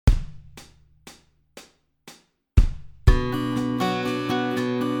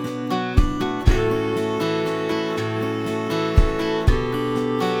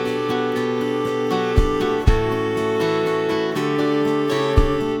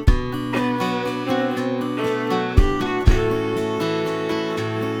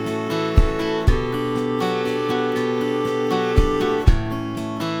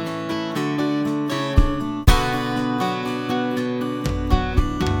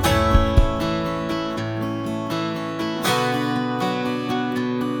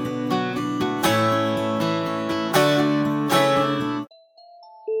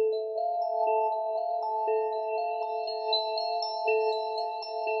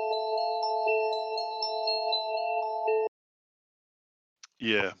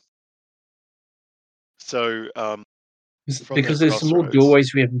Yeah. So from because that there's some more crossroads,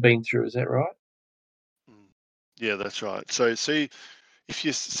 doorways we haven't been through. Is that right? yeah, that's right. So see, if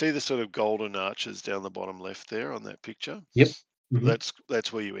you see the sort of golden arches down the bottom left there on that picture, Yep. Mm-hmm.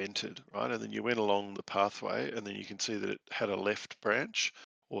 that's where you entered, right? And then you went along the pathway, and then you can see that it had a left branch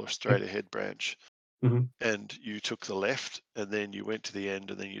or a straight ahead branch. Mm-hmm. And you took the left, and then you went to the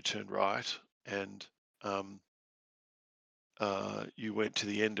end, and then you turned right, and you went to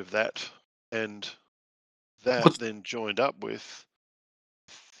the end of that, and that then joined up with,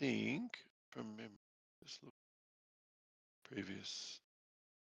 I think, from memory, just look previous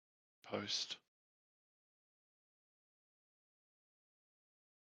post.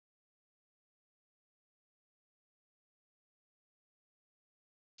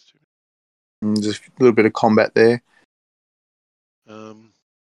 Just a little bit of combat there. No,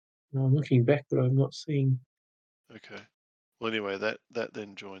 I'm looking back, but I'm not seeing. Okay. Well, anyway, that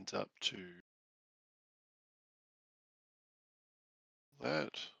then joins up to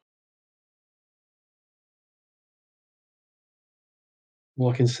that.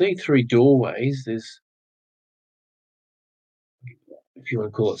 Well, I can see 3 doorways. There's, if you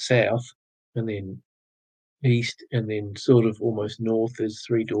want to call it south, and then east, and then sort of almost north. There's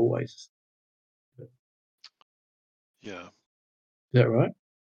 3 doorways. Yeah. Is that right?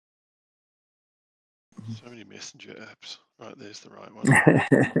 So many messenger apps. Right, there's the right one.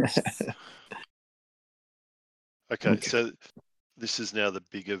 Okay, so this is now the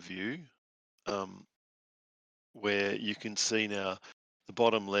bigger view, where you can see now the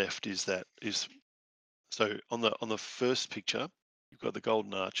bottom left is so on the first picture you've got the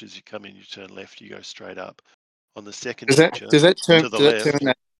golden arches. You come in, you turn left, you go straight up. On the second picture, to the left.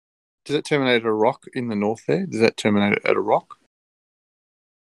 Does that terminate at a rock in the north there? Does that terminate at a rock?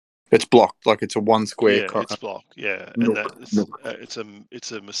 It's blocked, like it's a one square. Yeah, it's blocked. Yeah, and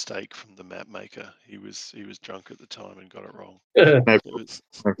it's a mistake from the map maker. He was drunk at the time and got it wrong.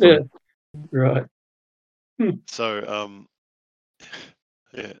 Right. So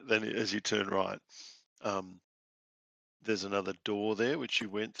yeah, then as you turn right, there's another door there which you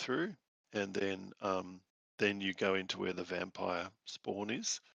went through, and then you go into where the vampire spawn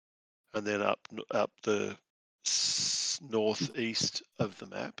is, and then up the northeast of the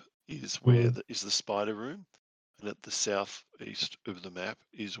map is where is the spider room, and at the southeast of the map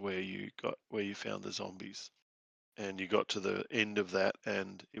is where you found the zombies, and you got to the end of that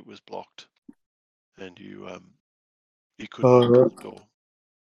and it was blocked, and you couldn't open the door.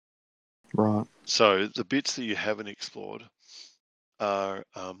 Right. So the bits that you haven't explored are,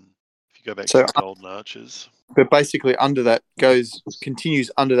 if you go back to the golden arches. But basically, under that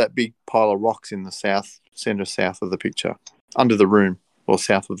continues under that big pile of rocks in the center south of the picture, under the room or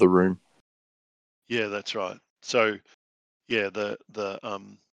south of the room. Yeah, that's right. So, yeah, the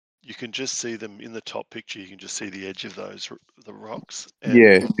you can just see them in the top picture. You can just see the edge of the rocks. And,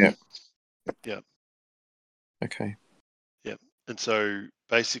 yeah. Okay. Yeah, and so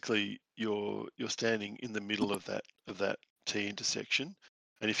basically, you're standing in the middle of that T intersection,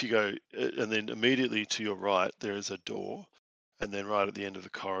 and if you go, and then immediately to your right there is a door, and then right at the end of the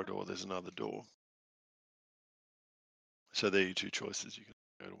corridor there's another door. So there are your 2 choices. You can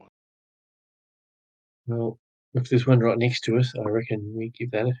go to one. Well, if there's one right next to us, I reckon we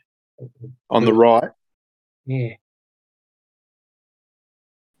give that on the right. Yeah.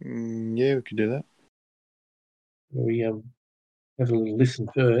 Yeah, we can do that. We have a little listen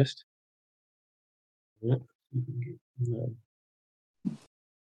first.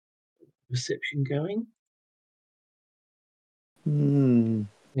 Reception going.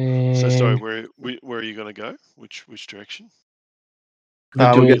 So sorry, where are you going to go? Which direction?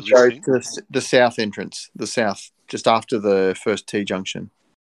 We're going to go to the south entrance, just after the first T junction.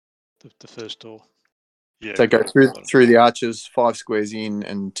 The first door. Yeah. So go through the arches, 5 squares in,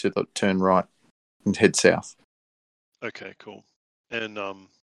 and to the turn right and head south. Okay, cool. And but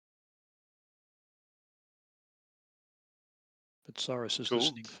Cyrus is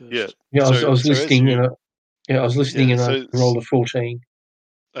listening first. Yeah. I was listening. I was listening, and I rolled a 14.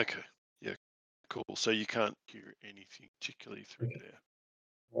 Okay. Yeah. Cool. So you can't hear anything particularly through there.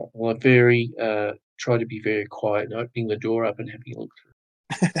 Well, I try to be very quiet and opening the door up and having a look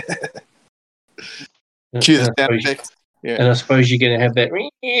through. Cue the sound effects. Yeah. And I suppose you're going to have that.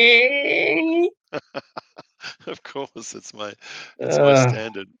 Of course, it's my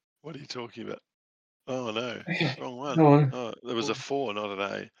standard. What are you talking about? Oh no, wrong one. Oh, there was a 4, not an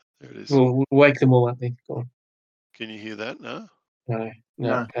A. There it is. We'll wake them all up then. Go on. Can you hear that? No, I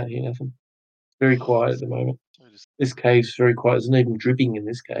can't hear nothing. Very quiet at the moment. This cave's very quiet. There's not even dripping in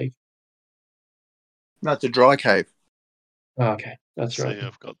this cave. No, it's a dry cave. Oh, okay, that's See, right.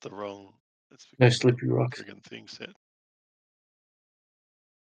 I've got the wrong. That's No because I've got slippery the wrong rocks. friggin' thing set.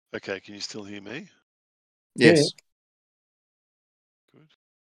 Okay, can you still hear me? Yes.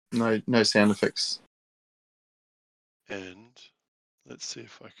 Good. No sound effects. And let's see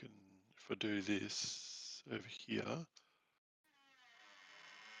if I do this over here.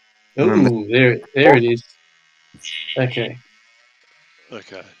 Remember- Oh, there it is. Okay.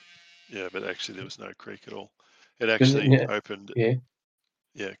 Okay. Yeah, but actually there was no creak at all. It But, actually yeah, opened, yeah.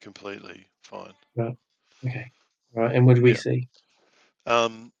 yeah, completely fine. Right. Okay. Right. And what do we Yeah. see?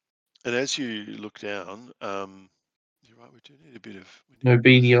 And as you look down, you're right, we do need a bit of. No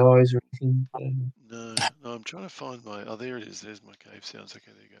beady eyes or anything. No, I'm trying to find my. Oh, there it is. There's my cave sounds.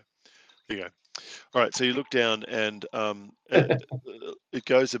 Okay, there you go. There you go. All right, so you look down and it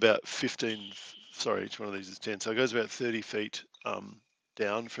goes about 15. Sorry, each one of these is 10. So it goes about 30 feet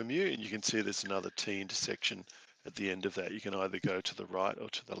down from you, and you can see there's another T intersection at the end of that. You can either go to the right or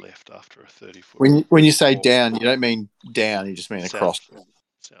to the left after a 30-foot. When you say walk. down, you don't mean down. You just mean across.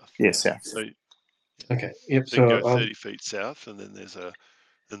 South. Yeah, south. So Okay. Yep. you can go So 30 feet south, and then there's a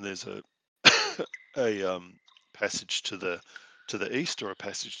a passage to the east or a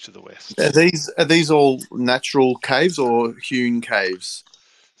passage to the west. Are these all natural caves or hewn caves?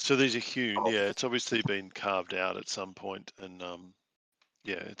 So these are hewn. Yeah, it's obviously been carved out at some point, and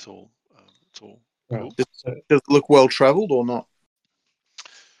yeah, it's all cool. right. So, Does it look well travelled or not?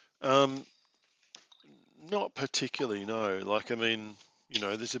 Not particularly. No. Like, I mean,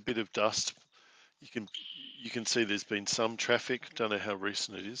 there's a bit of dust. You can see there's been some traffic. Don't know how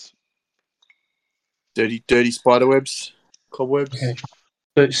recent it is. Dirty spider webs, cobwebs. okay.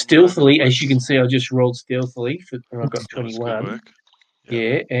 So stealthily, as you can see, I just rolled stealthily and I got That was good 21. work.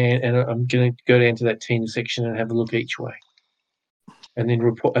 Yeah, and I'm going to go down to that team section and have a look each way, and then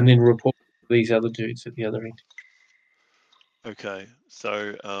report these other dudes at the other end. Okay.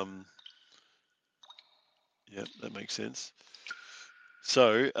 So yeah, that makes sense.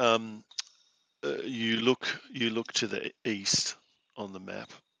 So you look to the east on the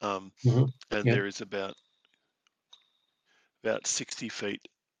map, and Yeah. there is about 60 feet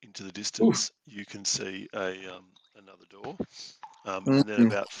into the distance. You can see another door, and then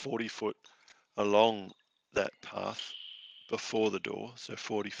about 40 foot along that path before the door, so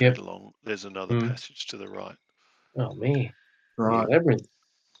 40 feet Yep. along, there's another passage to the right. Oh man, Right. yeah, labyrinth.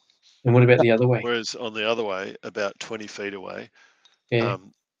 And what about the other way? Whereas on the other way, about 20 feet away, Yeah.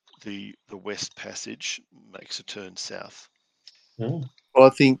 the west passage makes a turn south. Oh. Well, I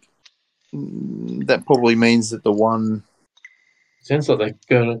think that probably means that the one. Sounds like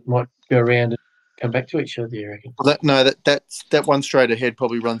they might go around and come back to each other. You reckon? Well, that one straight ahead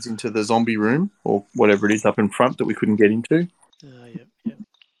probably runs into the zombie room or whatever it is up in front that we couldn't get into. Yep.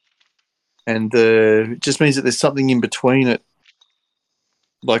 And it just means that there's something in between it,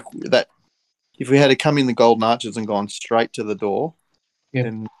 like that. If we had to come in the Golden Arches and gone straight to the door, then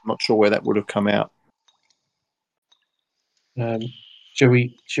I'm not sure where that would have come out. Shall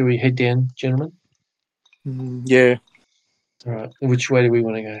we head down, gentlemen? Yeah, All right. Which way do we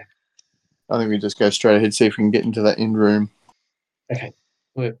want to go? I think we just go straight ahead, see if we can get into that end room. Okay.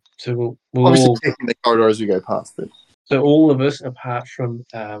 So we'll Obviously all, checking the corridor as we go past it. so all of us, apart from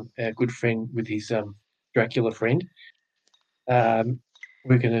our good friend with his Dracula friend,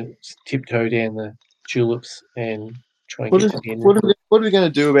 we're going to tiptoe down the tulips and try and get to the end. What are we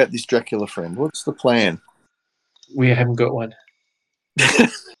going to do about this Dracula friend? What's the plan? We haven't got one.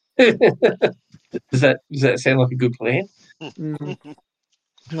 Does that sound like a good plan?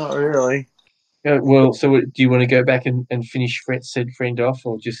 Not really. Well, so do you want to go back and finish said friend off,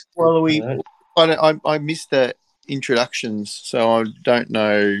 or just? Well, I missed the introductions, so I don't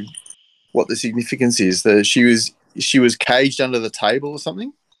know what the significance is. That she was caged under the table or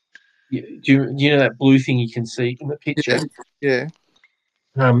something. Do you know that blue thing you can see in the picture? Yeah.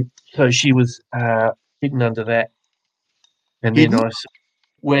 So she was hidden under that, and Hidden? then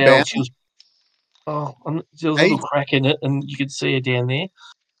Bound? she was. Oh, there was a little crack in it, and you could see her down there.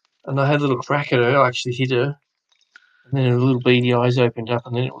 And I had a little crack at her. I actually hit her, and then her little beady eyes opened up,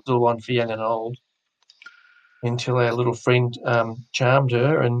 and then it was all on for young and old. Until our little friend charmed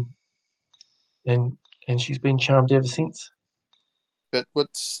her, and she's been charmed ever since. But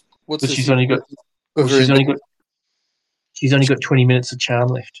what's But the she's only got she's only got 20 minutes of charm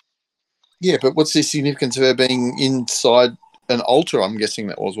left. Yeah, but what's the significance of her being inside an altar? I'm guessing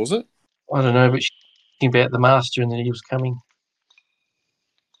that was it? I don't know, but she's thinking about the master and that he was coming.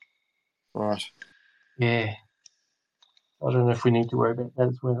 Right. Yeah. I don't know if we need to worry about that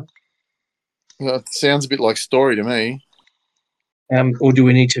as well. Well, it sounds a bit like story to me. Or do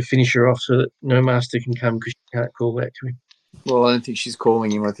we need to finish her off so that no master can come because she can't call back to him? Well, I don't think she's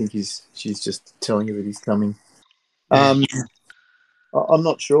calling him. I think she's just telling him that he's coming. Yeah. I'm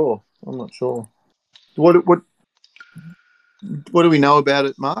not sure. What do we know about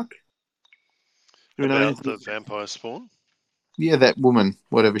it, Mark? Do we know About anything? the vampire spawn? Yeah, that woman,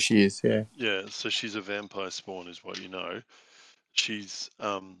 whatever she is. Yeah. Yeah, so she's a vampire spawn, is what you know. She's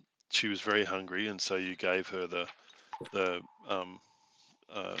she was very hungry, and so you gave her the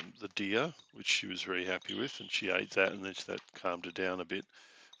deer, which she was very happy with, and she ate that, and then that calmed her down a bit.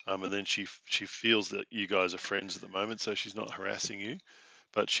 And then she feels that you guys are friends at the moment, so she's not harassing you.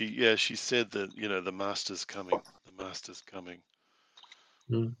 But she said that the master's coming. The master's coming,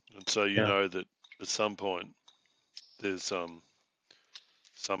 Mm. and so you Yeah. know that at some point there's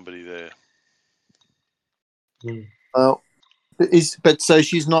somebody there. Mm. Well, but so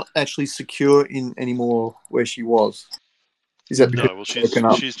she's not actually secure in anymore where she was. Is that because No,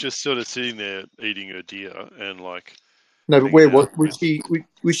 well she's just sort of sitting there eating her deer and like. No, but where was with... she?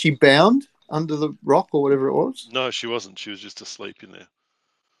 Was she bound under the rock or whatever it was? No, she wasn't. She was just asleep in there.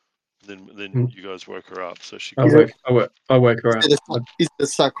 Then Mm. you guys woke her up, so she. I woke her up. Is it a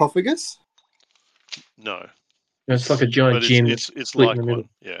sarcophagus? No. It's like a giant gem. It's split like in the middle. one.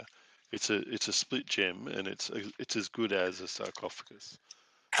 Yeah, it's a split gem, and it's as good as a sarcophagus.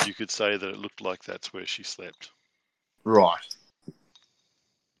 You could say that it looked like that's where she slept. Right.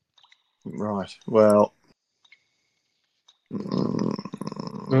 Well.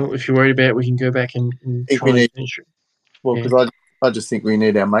 Well, if you're worried about it, we can go back and try and finish it. Well, because I just think we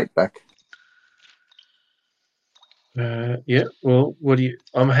need our mate back. Yeah. Well, what do you?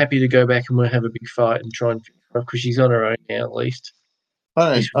 I'm happy to go back and we'll have a big fight and try and because she's on her own now at least.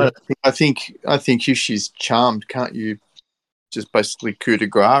 I think if she's charmed, can't you just basically coup de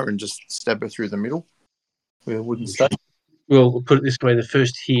grace and just stab her through the middle with a wooden stake? Well, we'll put it this way: the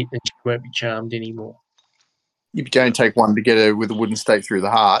first hit, and she won't be charmed anymore. You'd go and take one to get her with a wooden stake through the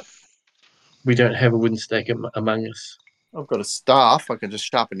heart. We don't have a wooden stake among us. I've got a staff. I can just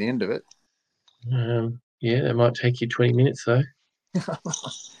sharpen the end of it. Yeah, that might take you 20 minutes though.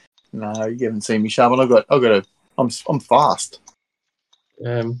 No, you haven't seen me sharpen. I'm fast.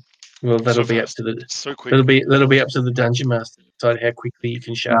 Well, that'll be up to the. So quick. That'll be up to the dungeon master to decide how quickly you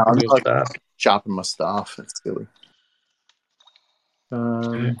can sharpen your staff. Sharpen my staff. That's silly.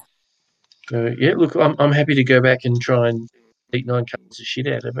 Yeah, look, I'm happy to go back and try and beat 9 cuts of shit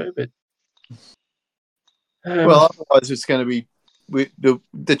out of her, but well, otherwise it's going to be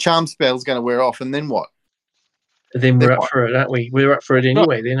the charm spell's going to wear off, and then what? Then we're up for it, aren't we? We're up for it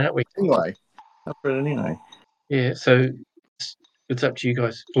anyway, then, aren't we? Anyway, up for it anyway. Yeah, so it's up to you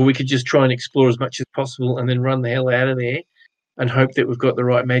guys. Or we could just try and explore as much as possible, and then run the hell out of there, and hope that we've got the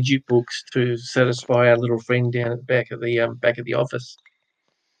right magic books to satisfy our little friend down at the back of the office.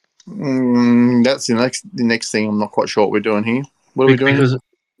 That's the next thing. I'm not quite sure what we're doing here. What are we doing?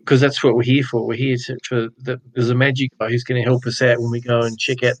 Because that's what we're here for. We're here there's a magic guy who's going to help us out when we go and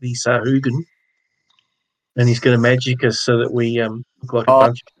check out the Sahuagin, and he's going to magic us so that we look like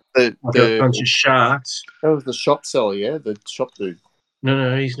a bunch of sharks. That was the shop seller, yeah, the shop dude.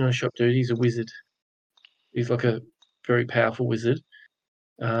 No, he's not a shop dude. He's a wizard. He's like a very powerful wizard.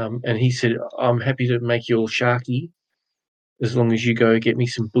 And he said, "I'm happy to make you all sharky, as long as you go get me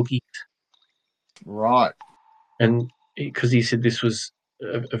some bookies." Right. And because he said this was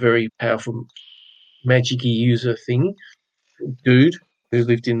a very powerful magic-y user thing, dude who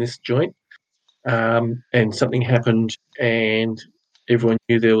lived in this joint, and something happened, and everyone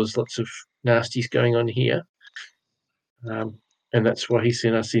knew there was lots of nasties going on here, and that's why he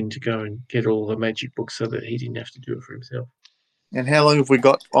sent us in to go and get all the magic books so that he didn't have to do it for himself. And how long have we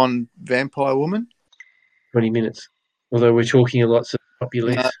got on Vampire Woman? 20 minutes. Although we're talking a lot of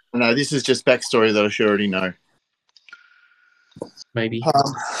populace. No, this is just backstory that I should already know. Maybe.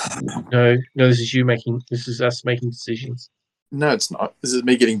 No, this is us making decisions. No, it's not. This is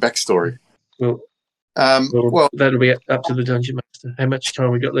me getting backstory. Well, that'll be up to the Dungeon Master. How much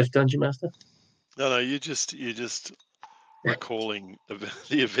time we got left, Dungeon Master? No, you're just recalling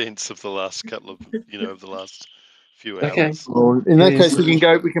the events of the last couple of of the last few hours. Okay. Well, in that case, we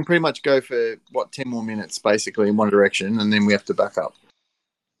can pretty much go for 10 more minutes basically in one direction, and then we have to back up.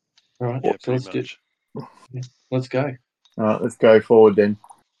 All right. Yeah, so let's go. All right, let's go forward then.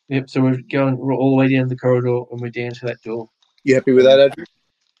 Yep. So we're all the way down the corridor, and we're down to that door. You happy with that, Andrew?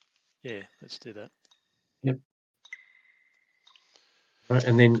 Yeah, let's do that. Yep. Right,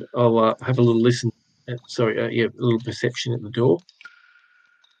 and then I'll have a little listen. A little perception at the door.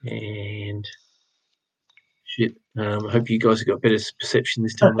 And shit, I hope you guys have got better perception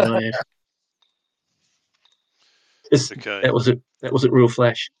this time than I have. Okay. That was it real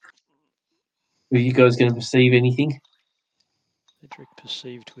flash. Were you guys going to perceive anything? Cedric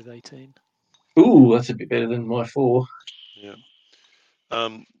perceived with 18. Ooh, that's a bit better than my 4. Yeah.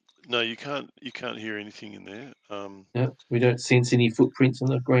 No, you can't hear anything in there. No, we don't sense any footprints on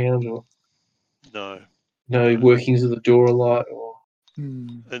the ground or No. no workings of the door or light or.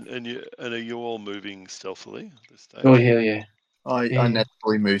 And are you all moving stealthily at this stage? Oh yeah. I Yeah.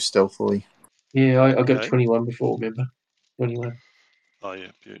 naturally move stealthily. Yeah, I got Okay. 21 before, remember? 21. Oh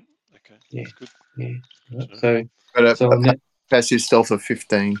yeah, beaut. Okay, Yeah. that's good. Yeah. Right, So- So, But I'm passive stealth of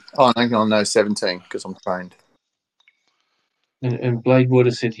 15. Oh, no, 17 because I'm trained. and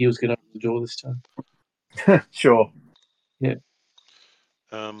Bladewater said he was going to open the door this time. Sure.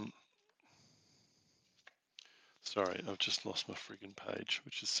 Sorry, I've just lost my friggin' page,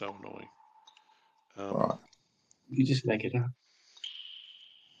 which is so annoying. Right. You just make it up.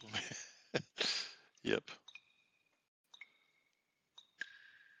 Yep.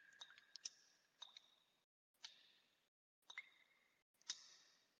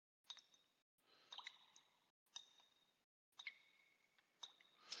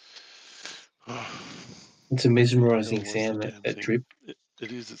 It's a mesmerizing Hell was sound, the that damn thing. drip.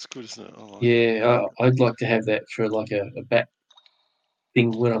 It is. It's good, isn't it? I like it. Yeah, I'd like to have that for like a bat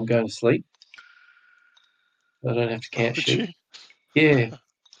thing when I'm going to sleep. I don't have to count Would sheep. you? Yeah,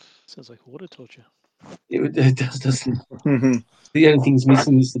 Sounds like water torture. it does, doesn't. The only thing's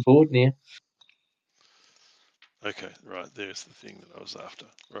missing is the board now. Okay, right. There's the thing that I was after.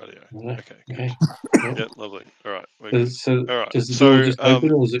 Rightio. Right, Okay, good. Okay. Yep, lovely. All right, we're good. So All right. does the So door just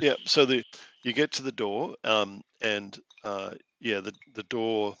open, or is it? yeah. So you get to the door, and yeah, the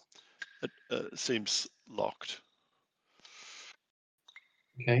door seems locked.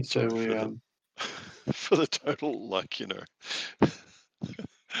 Okay, so Sorry we're for the for the total, like, you know.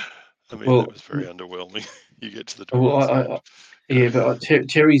 I mean, Well, that was very underwhelming. You get to the door. well, and yeah, but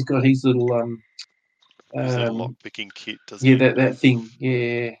Terry's got his little his little lock picking kit, doesn't yeah, he? that thing,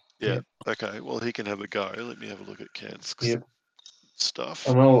 yeah. Yeah. Okay. Well, he can have a go. Let me have a look at Kansk's Yep. stuff.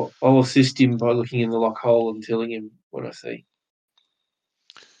 And I'll assist him by looking in the lock hole and telling him what I see.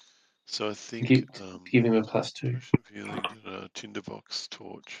 So I think Give him a +2. potion of healing, tinderbox,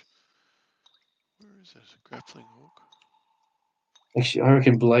 torch. Where is that? A grappling hook. Actually, I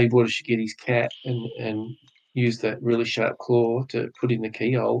reckon Bladewater should get his cat and use that really sharp claw to put in the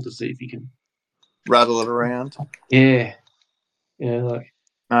keyhole to see if he can. Rattle it around. Yeah. Like.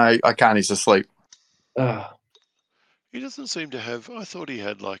 No, I can't. He's asleep. He doesn't seem to have. I thought he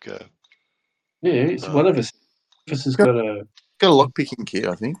had like a. Yeah, it's one of us. Us has got a. Got a lock picking kit,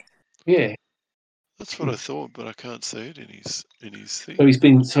 I think. Yeah. That's what I thought, but I can't see it in his thing. So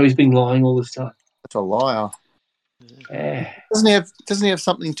he's been lying all this time. That's a liar. Yeah. Doesn't he have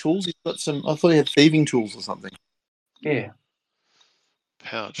something tools? He's got some. I thought he had thieving tools or something. Yeah.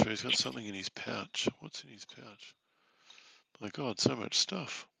 Pouch. He's got something in his pouch. What's in his pouch? My God, so much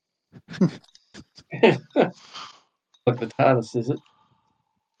stuff. Like the TARDIS, is it?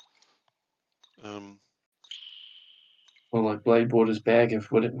 Or like Bladewater's bag of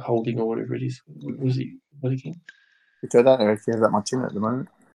holding or whatever it is. Was he? What again? Which I don't know if he has that much in it at the moment.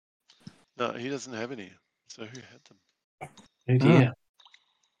 No, he doesn't have any. So who had them? Oh dear.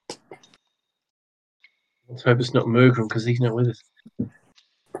 Let's hope it's not Mergrim because he's not with us.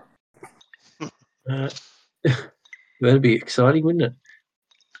 That'd be exciting, wouldn't it?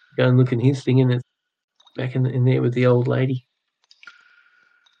 Go and look in his thing and it's back in there with the old lady.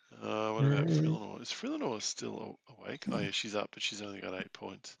 What about Freelanor? Is Freelanor still awake? Oh yeah, she's up, but she's only got 8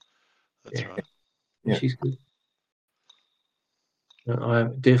 points. That's right. Yeah. She's good. No, I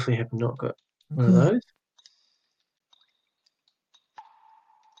definitely have not got one of those.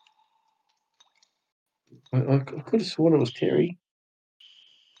 I could have sworn it was Terry.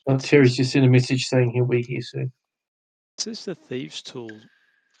 Oh, Terry's just sent a message saying he'll be here soon. It says the Thieves' Tool.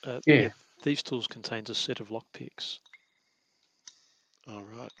 Yeah. Thieves' Tools contains a set of lockpicks. All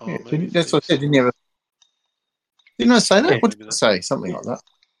right. Yeah, Oh, maybe that's what I said. Thieves. Didn't I say that? Yeah. What did I say? Something like that.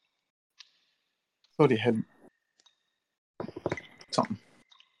 Thought he had something.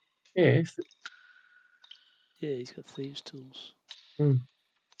 Yeah. Yeah, he's got Thieves' Tools.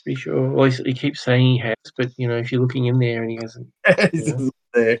 Pretty sure. Well, he keeps saying he has, but if you're looking in there and he hasn't,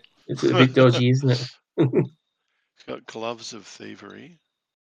 there. It's a bit dodgy, isn't it? He's got gloves of thievery.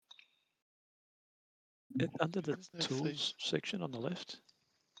 Under the tools section on the left.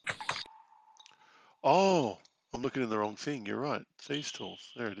 Oh, I'm looking in the wrong thing. You're right. Thieves' tools.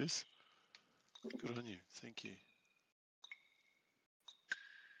 There it is. Good on you. Thank you.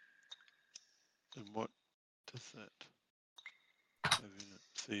 And what does that have in it?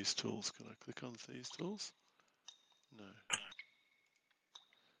 Thieves' tools. Can I click on Thieves' tools? No.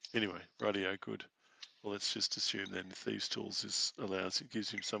 Anyway, rightio, good. Well, let's just assume then Thieves' Tools it gives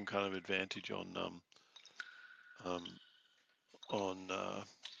him some kind of advantage on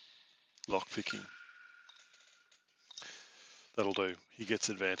lock picking. That'll do. He gets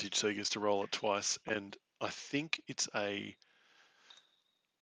advantage, so he gets to roll it twice, and I think it's a.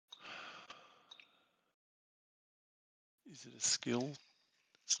 Is it a skill?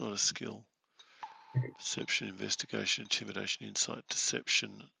 It's not a skill. Perception, investigation, intimidation, insight,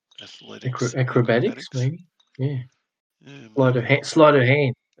 deception, athletics, acrobatics, maybe. Yeah. Sleight of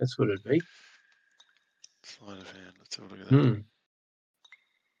hand. That's what it'd be. Sleight of hand. Let's have a look at that.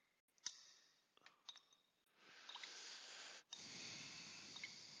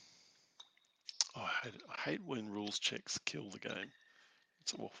 Oh, I hate when rules checks kill the game.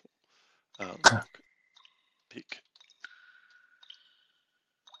 It's awful. Lock, pick.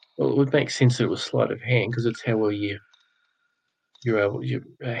 Well, it would make sense that it was sleight of hand because it's how well your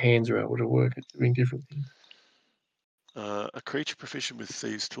hands are able to work at doing different things. A creature proficient with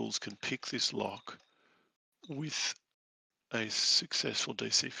Thieves' Tools can pick this lock with a successful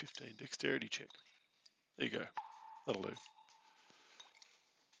DC 15 dexterity check. There you go. That'll do.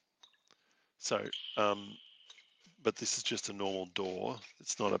 So, but this is just a normal door.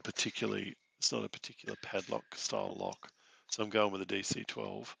 It's not a particular padlock style lock. So I'm going with a DC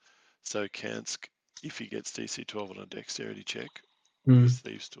 12. So Kansk, if he gets DC 12 on a dexterity check, his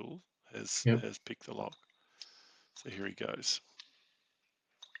Thieves' Tool has picked the lock. So here he goes.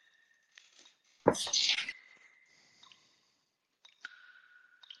 Oh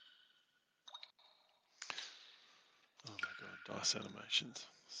my god, dice animations.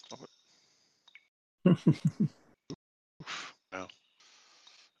 Stop it. Wow.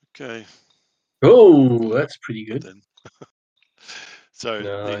 Okay. Oh, that's pretty good. Then. So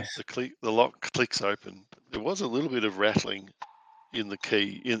nice. the lock clicks open. There was a little bit of rattling in the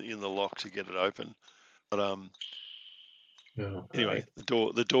key in the lock to get it open, but anyway,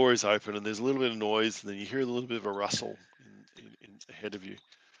 the door is open and there's a little bit of noise, and then you hear a little bit of a rustle in ahead of you.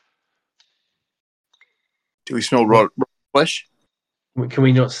 Do we smell rotten flesh? Can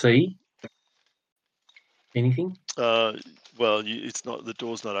we not see anything? Well, it's not. The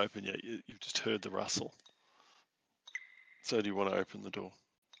door's not open yet. You've just heard the rustle. So do you want to open the door?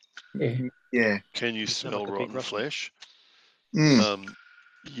 Yeah. Can you smell rotten flesh?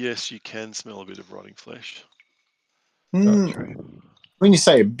 Yes, you can smell a bit of rotting flesh. When you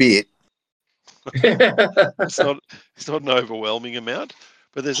say a bit, it's not an overwhelming amount,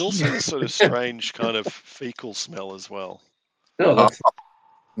 but there's also this sort of strange kind of fecal smell as well. Oh, that's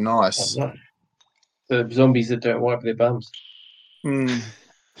nice. Oh, no. The zombies that don't wipe their bums.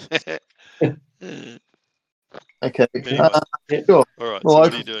 Okay. Anyway, sure. All right. Well, so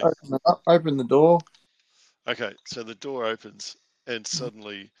what are you doing? Open the door. Okay. So the door opens, and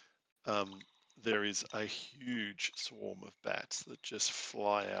suddenly there is a huge swarm of bats that just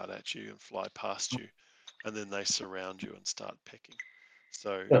fly out at you and fly past you, and then they surround you and start pecking.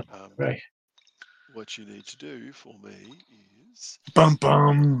 So right. What you need to do for me is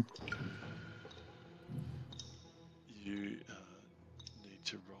you need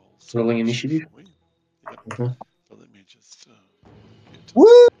to roll rolling initiative for me. Yep. So let me just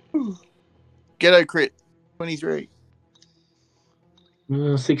Woo! Ghetto crit 23.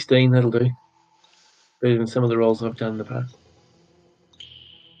 16, that'll do. Better than some of the rolls I've done in the past.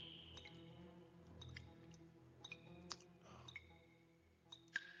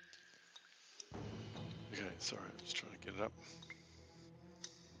 Okay, sorry, I'm just trying to get it up.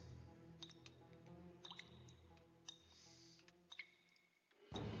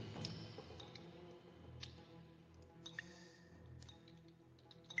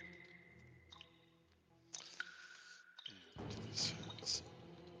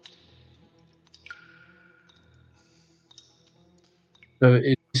 So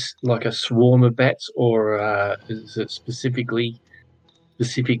it's like a swarm of bats, or is it specific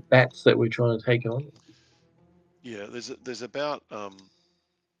bats that we're trying to take on? Yeah, there's about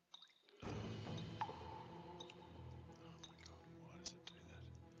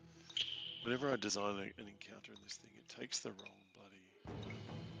whenever I design an encounter in this thing, it takes the wrong bloody.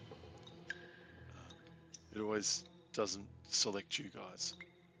 It always doesn't select you guys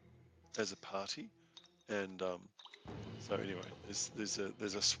as a party, and so anyway, there's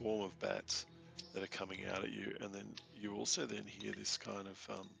a swarm of bats that are coming out at you, and then you also then hear this kind of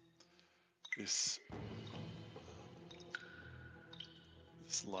this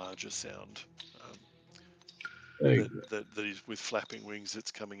larger sound that is with flapping wings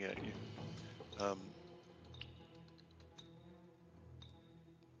that's coming at you.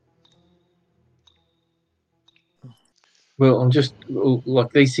 Well, I'm just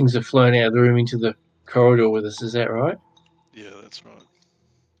like these things are flown out of the room into the corridor with us. Is that right? Yeah, that's right.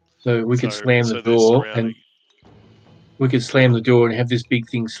 So we could slam the they're door, surrounding. and we could slam the door and have this big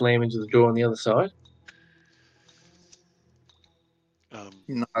thing slam into the door on the other side.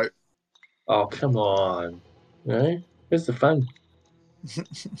 No. Oh, come on! No, where's the fun?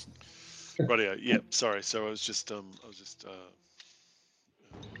 Rightio. Yeah. Sorry. So I was just. Oh my god!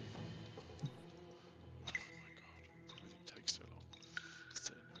 Everything takes so long.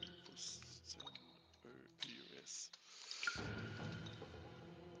 Xenopus.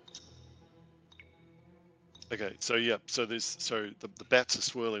 Okay. So yeah. So there's the bats are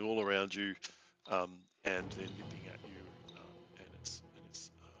swirling all around you, and they're nipping at you, and it's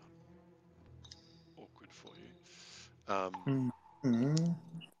awkward for you.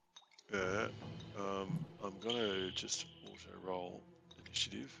 I'm gonna just auto roll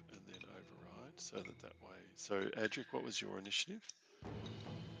initiative and then override so that way. So Adric, what was your initiative?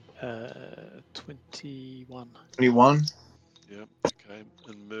 21. 21. Yep. Okay.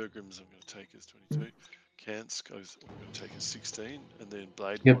 And Mergrim's I'm going to take as 22. Kance goes. I'm going to take as 16, and then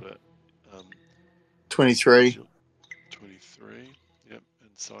Bladewater. 23. 23. Yep. And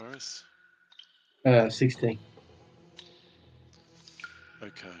Cyrus. 16.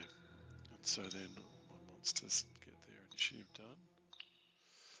 Okay. And so then all my monsters get their initiative done.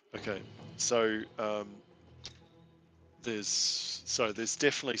 Okay. So there's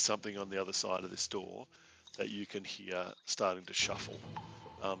definitely something on the other side of this door that you can hear starting to shuffle.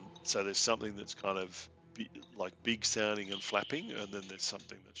 So there's something that's kind of like big sounding and flapping, and then there's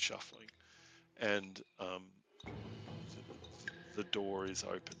something that's shuffling, and the door is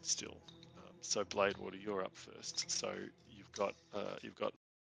open still. So Bladewater, you're up first. So you've got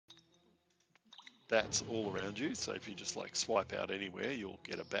bats all around you. So if you just like swipe out anywhere, you'll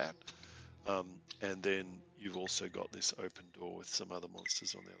get a bat. And then you've also got this open door with some other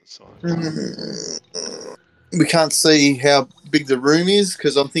monsters on the other side. We can't see how big the room is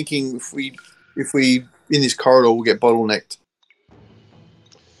because I'm thinking if we in this corridor we'll get bottlenecked.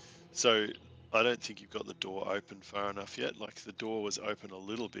 So I don't think you've got the door open far enough yet. Like the door was open a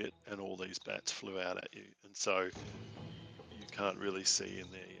little bit, and all these bats flew out at you, and so you can't really see in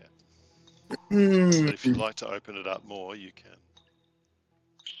there yet. But if you'd like to open it up more, you can.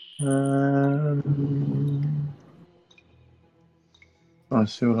 I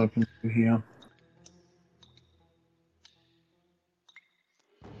see what I can do here.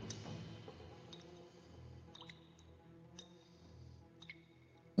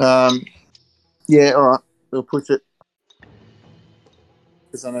 Yeah, all right. We'll push it.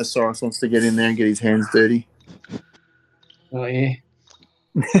 Because I know Cyrus wants to get in there and get his hands dirty. Oh yeah.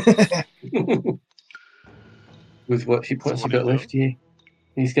 With what he So what's what he are got you left here?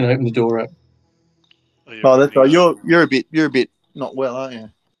 He's going to open the door up. Oh, that's right. You're a bit not well, aren't you?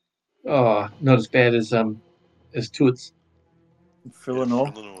 Oh, not as bad as Toots.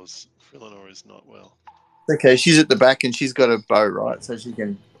 Philanor. Philanor is not well. Okay, she's at the back and she's got a bow, right? So she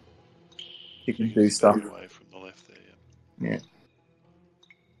can do stuff. Away from the left there, yeah.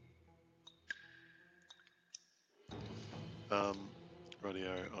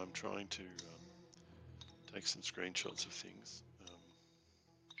 Radio, I'm trying to take some screenshots of things.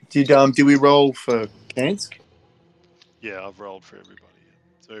 Did we roll for Kance? Yeah, I've rolled for everybody. Yeah.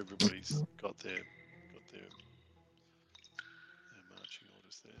 So everybody's got their marching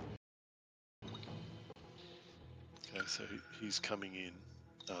orders there. Okay, so he's coming in.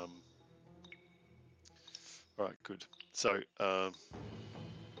 All right, good. So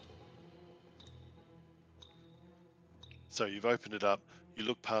so you've opened it up. You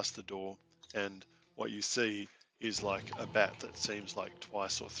look past the door, and what you see is like a bat that seems like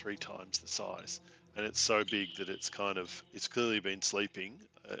twice or three times the size, and it's so big that it's clearly been sleeping.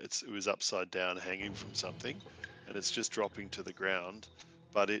 It was upside down, hanging from something, and it's just dropping to the ground.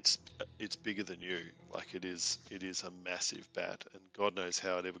 But it's bigger than you. Like it is a massive bat, and God knows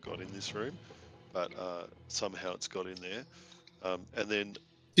how it ever got in this room, but somehow it's got in there. And then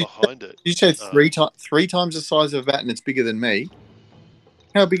behind it, you say three times the size of a bat, and it's bigger than me.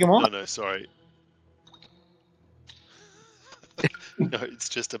 How big am I? No, sorry. No, it's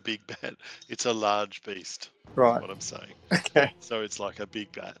just a big bat. It's a large beast. Right. What I'm saying. Okay. So it's like a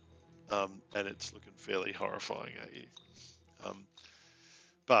big bat, and it's looking fairly horrifying at you.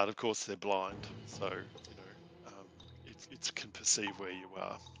 But of course they're blind, so it can perceive where you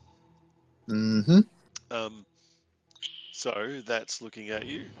are. Mm-hmm. So that's looking at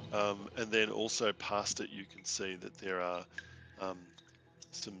you, and then also past it, you can see that there are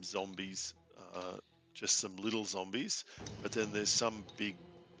some zombies, just some little zombies, but then there's some big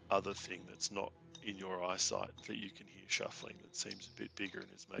other thing that's not in your eyesight that you can hear shuffling that seems a bit bigger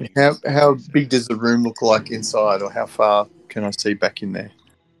and is making How big does the room look like inside, or how far can I see back in there?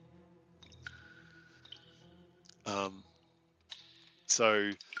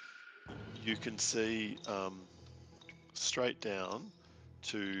 So you can see straight down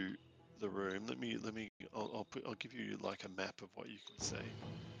to the room. I'll give you like a map of what you can see.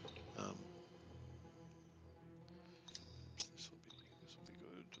 This will be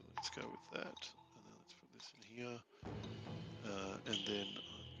good. Let's go with that, and then let's put this in here, and then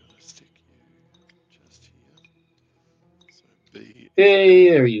I'm going to stick you just here. So B. Hey,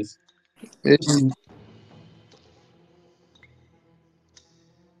 there he is.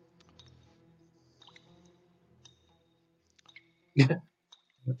 Yeah.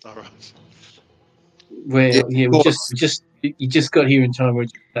 All right. Well, yeah, you just got here in time. We're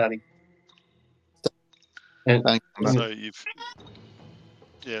just starting. And so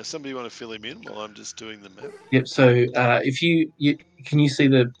somebody want to fill him in while I'm just doing the map? Yep. So if you can you see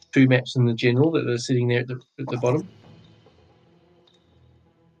the two maps in the general that are sitting there at the bottom?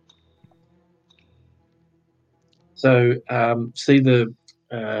 So see the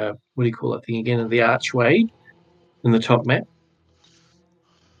what do you call that thing again? The archway in the top map.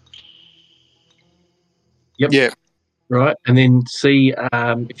 Yep. Yeah. Right, and then see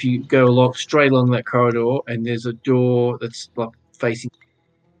if you go straight along that corridor, and there's a door that's like facing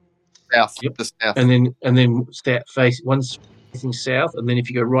south. Yep. The south. And then one's facing south, and then if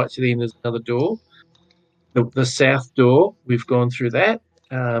you go right to the end, there's another door. The south door, we've gone through that,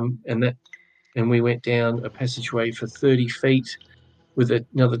 and we went down a passageway for 30 feet with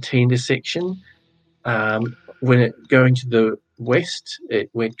another T intersection. When going to the west,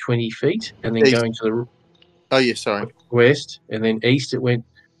 it went 20 feet, and then East. going to the sorry. west, and then east, it went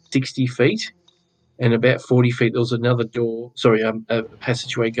 60 feet. And about 40 feet, there was another door. Sorry, a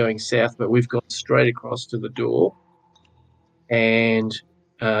passageway going south, but we've gone straight across to the door, and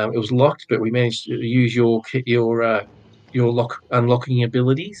it was locked. But we managed to use your unlocking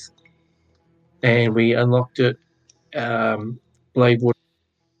abilities, and we unlocked it. Blade water.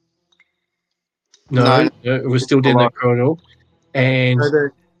 No, it was still down that corridor, and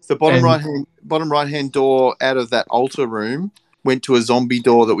the bottom right hand door out of that altar room went to a zombie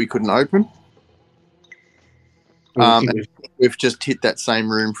door that we couldn't open. We've just hit that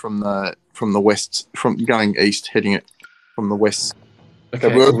same room from the west, from going east, heading it from the west.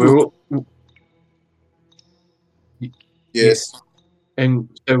 Okay, yes. And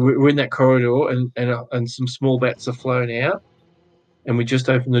so we're in that corridor, and some small bats are flown out, and we just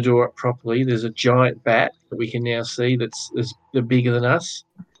opened the door up properly. There's a giant bat that we can now see that's bigger than us,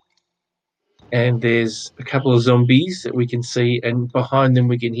 and there's a couple of zombies that we can see, and behind them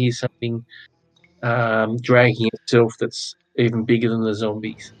we can hear something dragging itself that's even bigger than the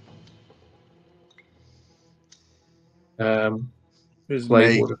zombies. Who's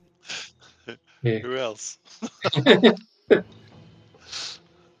Blade me? water. Yeah. Who else?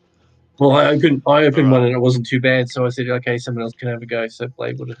 Well, I opened one and it wasn't too bad, so I said, okay, someone else can have a go. So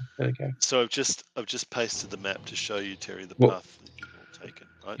Blade water. Okay. So I've just pasted the map to show you, Terry, the path that you've all taken.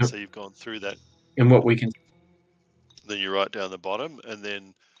 Right. Yep. So you've gone through that. And what we can. Then you're right down the bottom, and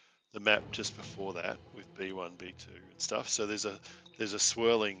then the map just before that with B1, B2, and stuff. So there's a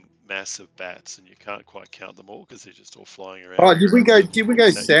swirling mass of bats, and you can't quite count them all because they're just all flying around. Oh, did we go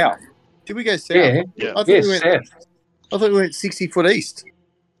south? Did we go south? Yeah. I thought we went 60 foot east.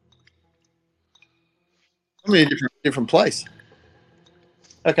 I mean, a different place.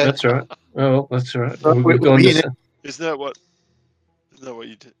 Okay, that's right. Oh, that's right. Isn't that what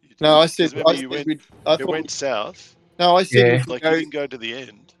you did? No, I said it went south. No, I said you didn't go to the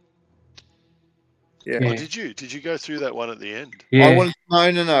end. Yeah. Oh, did you? Did you go through that one at the end? Yeah.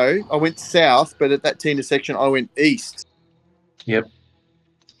 No. I went south, but at that T intersection, I went east. Yep.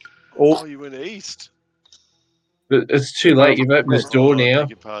 Oh, you went east. But it's too late. You've opened this door now.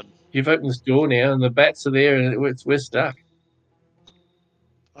 You've opened this door now, and the bats are there, and we're stuck.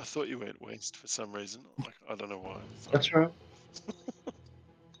 I thought you went west for some reason. I don't know why. Sorry. That's right.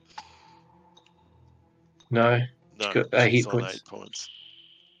 No. No, got 8 hit points. 8 points.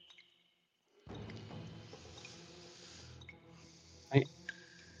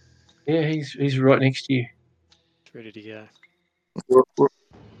 Yeah, he's right next to you. Ready to go. We're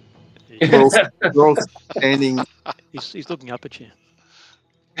all standing. He's looking up at you.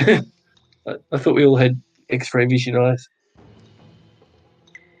 I thought we all had X-ray vision eyes.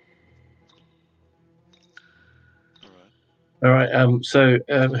 All right. So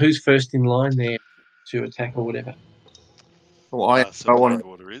who's first in line there to attack or whatever? Well,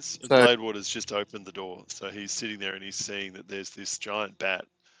 Bladewater is. And Bladewater's just opened the door, so he's sitting there and he's seeing that there's this giant bat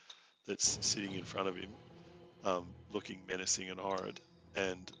that's sitting in front of him, looking menacing and horrid.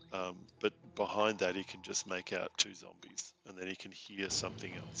 And but behind that, he can just make out 2 zombies, and then he can hear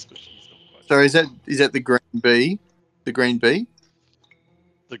something else, but he's not quite So sure. is that the green bee? The green bee?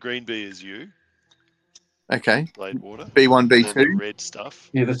 The green bee is you, Okay. Blade Water. B1, And then the B2. red stuff,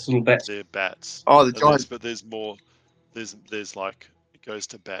 Yeah, that's little bats. they're bats. Oh, the And giant. there's more. There's like it goes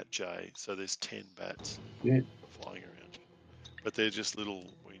to Bat J, so there's 10 bats Yeah. flying around. But they're just little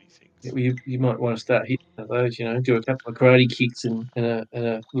weeny things. Yeah, well, you might want to start hitting one of those, do a couple of karate kicks and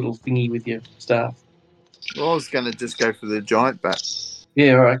a little thingy with your staff. Well, I was going to just go for the giant bat.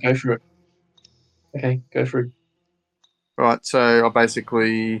 Yeah, all right, go for it. Okay, go for it. Right, so I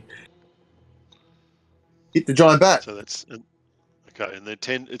basically hit the giant bat. So that's okay. And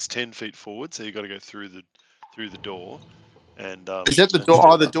it's 10 feet forward, so you got to go through the door. And Is that the and door? step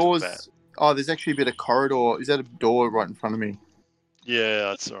Oh, the up to the bat. doors. Oh, there's actually a bit of corridor. Is that a door right in front of me?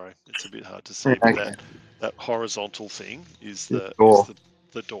 Yeah, sorry, it's a bit hard to see, Yeah, but okay. that horizontal thing is The the door.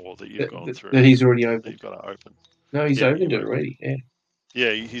 the door that you've gone through. That he's already That opened. you've got to open. No, he's Yeah, opened you it already. Yeah.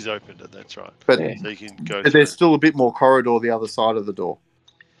 Yeah, he's opened it. That's right. But, Yeah. So you can go but through. there's still a bit more corridor the other side of the door.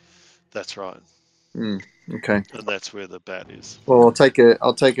 That's right, Okay. and that's where the bat is. Well, I'll take a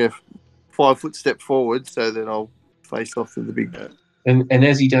 5-foot step forward so that I'll face off to the big. Yeah. And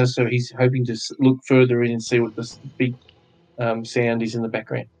as he does so, he's hoping to look further in and see what this big sound is in the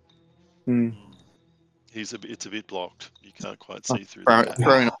background. It's a bit blocked. You can't quite see through the bat.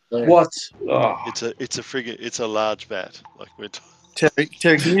 Fair enough. What? Oh. It's a frigate. It's a large bat. Like Terry,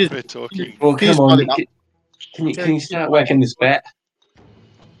 can you we're talking. Well, Can you come on. slide him up? Can you start whacking this bat?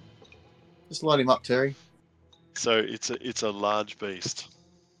 just light him up, Terry? So it's a large beast.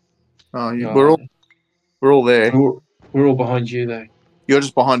 Oh, No. we're all there. We're all behind you, though. You're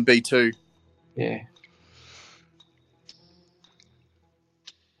just behind B2. Yeah.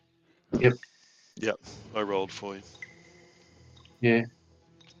 Yep. I rolled for you. Yeah.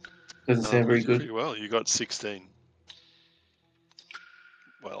 Doesn't sound very good. Pretty well. You got 16.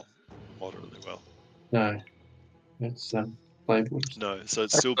 Well, moderately well. No. That's Blade Waters. No, so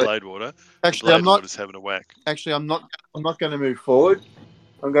it's still Blade Water. Actually, I'm Water's having a whack. Actually, I'm not going to move forward.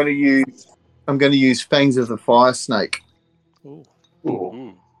 I'm going to use Fangs of the Fire Snake, Oh,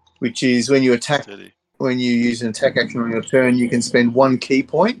 Ooh, which is when you attack. steady. When you use an attack action on your turn, you can spend 1 key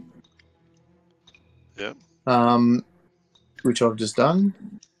point. Yep. Which I've just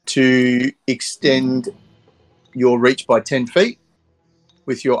done to extend your reach by 10 feet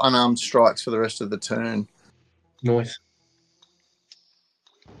with your unarmed strikes for the rest of the turn. Nice.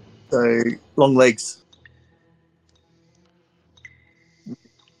 So long legs.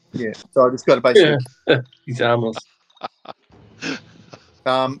 Yeah. So I just got to basically. Yeah. He's armless.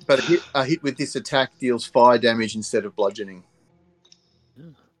 But a hit with this attack deals fire damage instead of bludgeoning. Yeah.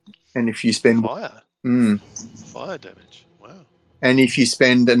 And if you spend Fire damage. Wow. and if you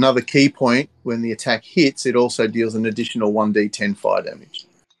spend another key point when the attack hits, it also deals an additional 1d10 fire damage.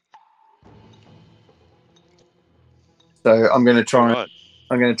 So I'm going to try.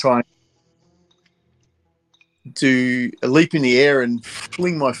 I'm going to try and do a leap in the air and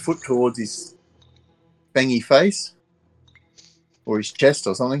fling my foot towards his bangy face or his chest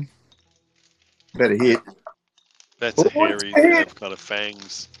or something. Better hit. That's a hairy kind of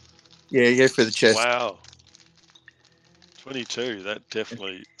fangs. Yeah, go for the chest. Wow. 22. That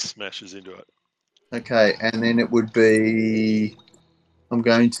definitely smashes into it. Okay, and then it would be. I'm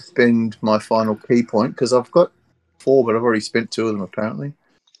going to spend my final key point because I've got 4, but I've already spent 2 of them apparently.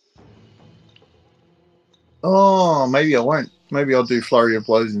 Oh, maybe I won't. Maybe I'll do Flurry of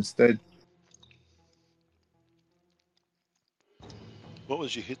Blows instead. What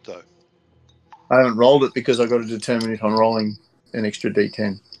was your hit though? I haven't rolled it because I got to determine it on rolling an extra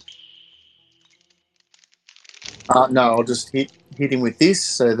d10. No, I'll just hit him with this.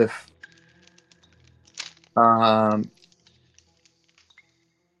 So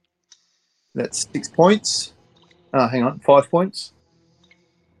that's 6 points. Hang on, 5 points.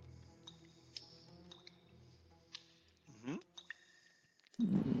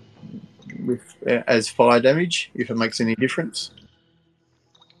 With as fire damage, if it makes any difference.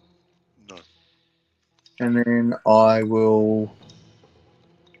 No. And then I will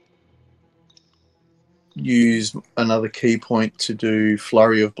use another key point to do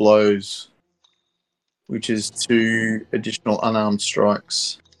Flurry of Blows, which is 2 additional unarmed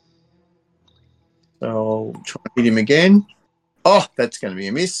strikes. So I'll try and hit him again. Oh, that's going to be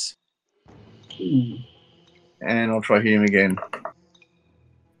a miss. And I'll try hit him again.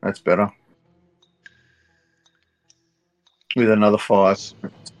 That's better. With another 5.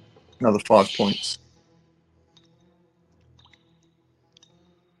 Another 5 points.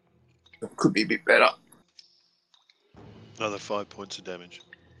 could be a bit better. Another 5 points of damage.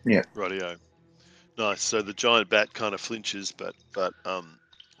 Yeah. Rightio. Nice. So the giant bat kind of flinches, but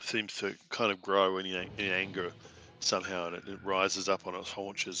seems to kind of grow in anger somehow, and it rises up on its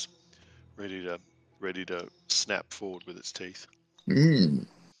haunches, ready to snap forward with its teeth. Mm.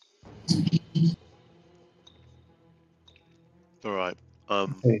 All right.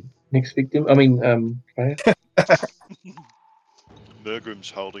 Okay. Next victim. I mean, player. Mergrim's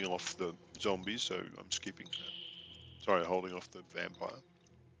holding off the zombie, so I'm skipping that. Sorry, holding off the vampire.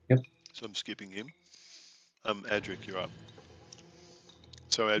 Yep. So I'm skipping him. Adric, you're up.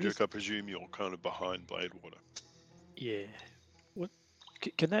 So Adric, I presume you're kind of behind Bladewater. Yeah. What?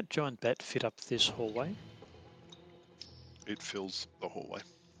 Can that giant bat fit up this hallway? It fills the hallway.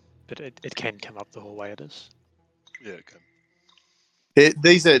 But it can come up the hallway at us. Yeah, it can.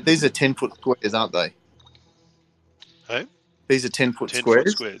 These are 10-foot squares, aren't they? Hey? These are 10-foot 10 squares.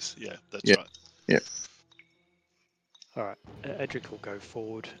 foot squares. Yeah, that's Yeah. right. Yeah. All right. Adric will go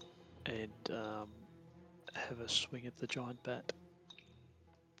forward and have a swing at the giant bat.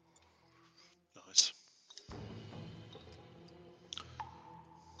 Nice.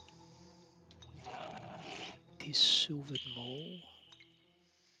 His silvered maul.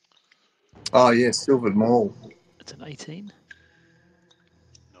 Oh yeah, silvered maul. It's an 18.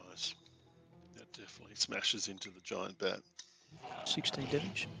 Nice. That definitely smashes into the giant bat. 16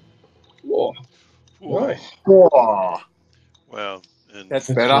 damage. Whoa. Whoa. Nice. Whoa, Wow. And that's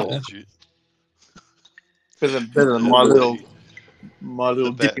That's better. cool. Better than my little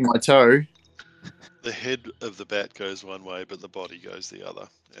the dip bat, in my toe. the head of the bat goes one way, but the body goes the other,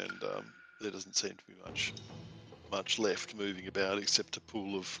 and there doesn't seem to be much left moving about except a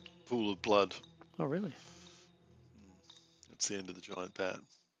pool of blood. Oh, really? That's the end of the giant bat.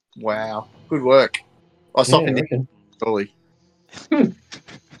 Wow, good work. I Yeah, stopped I in reckon. early. Yeah.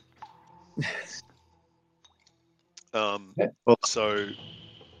 So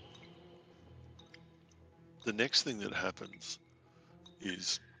the next thing that happens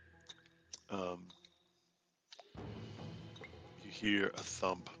is you hear a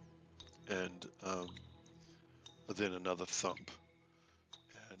thump, and then another thump,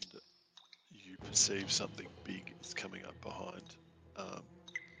 and you perceive something big is coming up behind.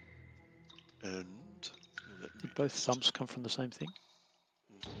 And let me Did both just- thumps come from the same thing?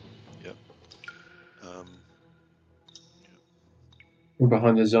 Yep. From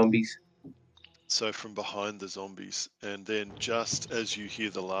behind the zombies. So from behind the zombies, and then just as you hear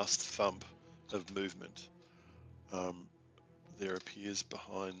the last thump of movement, there appears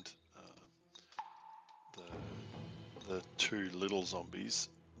behind the two little zombies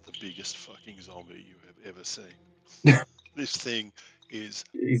the biggest fucking zombie you have ever seen. This thing is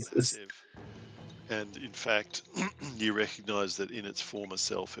Jesus. massive. And in fact, you recognize that in its former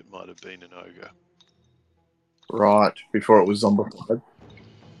self, it might have been an ogre. Right before it was zombified.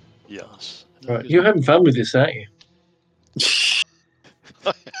 Yeah. Nice. Right. You're having fun with this, aren't you?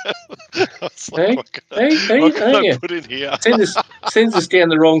 I was like, Hey, what can hey, I yeah. put in here? Sends us down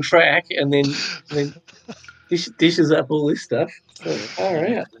the wrong track, and then dishes up all this stuff. So, all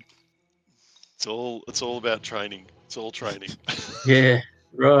right. It's all about training. It's all training. Yeah,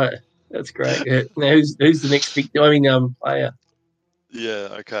 right. That's great. Yeah. Now, who's the next victim? I mean, player. Yeah,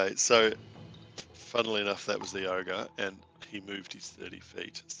 okay. So, funnily enough, that was the ogre, and he moved his 30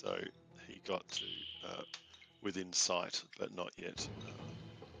 feet, so he got to within sight, but not yet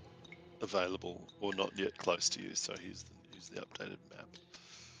available, or not yet close to you. So here's the updated map.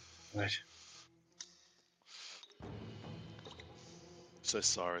 Right. So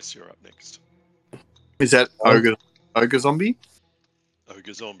Cyrus, you're up next. Is that ogre zombie,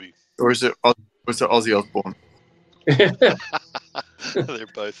 Ogre zombie. or is it Ozzy Osbourne? They're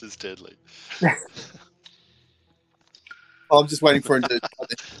both as deadly. I'm just waiting for him to.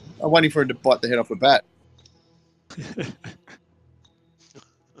 I'm waiting for him to bite the head off a bat.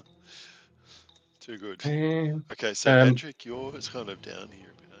 Too good. Um, Okay, so Adric, you're kind of down here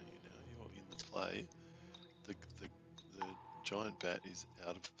a bit, aren't you? Now you're in the play. The giant bat is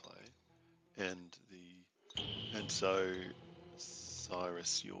out of play, and so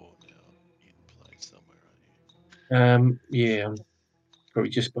Cyrus, you're now in play somewhere, aren't you? yeah, I'm probably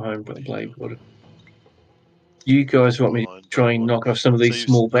just behind What are you Bladewater. You guys want me to Behind try and Bladewater. knock off some of So these you've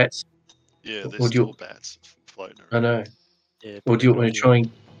small bats? Yeah, there's Or do you- still bats floating I around. know. Yeah, Or do you want me to try idea.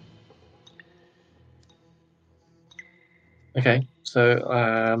 and? Okay, so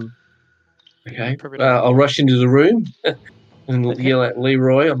okay, Probably not. I'll rush into the room and But yell at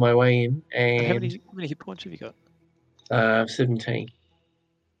Leroy on my way in. But And how many hit points have you got? 17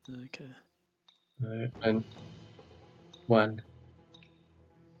 Okay. and 1.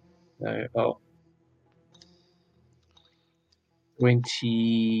 So,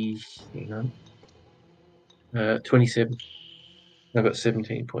 20. Hang on. 27. I've got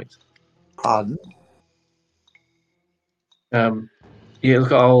 17 points. Pardon? Yeah,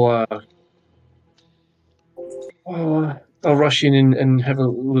 look, I'll rush in and have a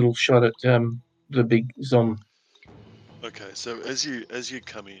little shot at the big Zom. Okay, so as you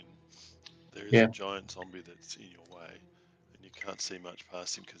come in, there is Yeah. a giant zombie that's in your way, and you can't see much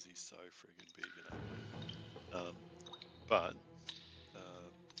past him because he's so friggin' big and ugly. But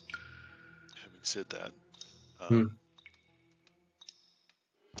having said that,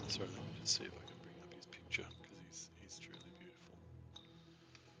 sorry, let me just see if I can bring up his picture because he's truly beautiful.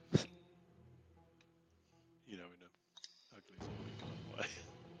 You know, in a ugly zombie kind of way.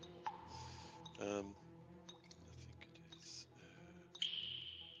 I think it is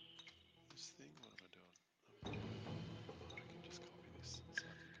this thing. What am I doing? I can just copy this. So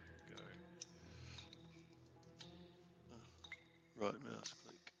I think I can go right mouse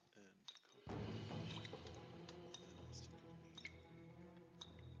click and copy image, and I'll stick it in here.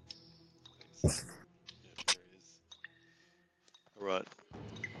 Paste. Yeah, there he is. All right.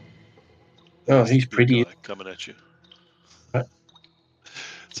 Oh, There's he's the big pretty. guy coming at you. Right.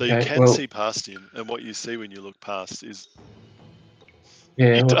 So you Okay, can see past him, and what you see when you look past is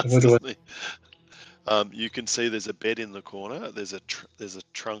Yeah, what do I? doesn't he? You can see there's a bed in the corner. There's a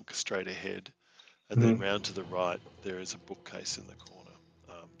trunk straight ahead, and then round to the right there is a bookcase in the corner.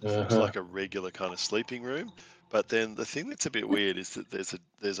 This looks like a regular kind of sleeping room, but then the thing that's a bit weird is that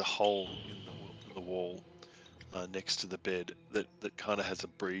there's a hole in the wall next to the bed that kind of has a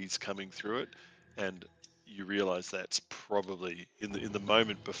breeze coming through it, and you realise that's probably in the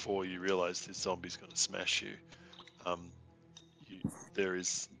moment before you realise this zombie's going to smash you.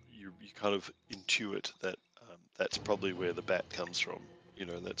 You kind of intuit that that's probably where the bat comes from. You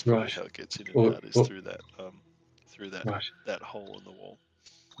know, that's probably Right. how it gets in and out is through that Right. that hole in the wall.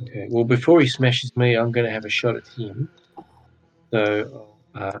 Okay. Well, before he smashes me, I'm going to have a shot at him. So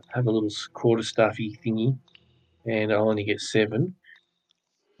I'll have a little quarterstaffy thingy, and I'll only get 7.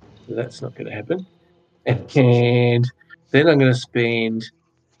 So that's not going to happen. And then I'm going to spend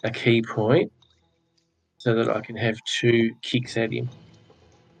a key point so that I can have 2 kicks at him.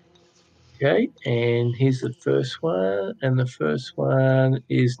 Okay, and here's the first one, and the first one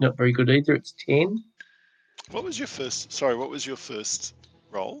is not very good either. It's 10. What was your first? Sorry, what was your first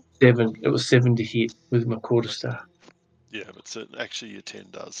roll? 7. It was 7 to hit with my quarterstaff. Yeah, but actually your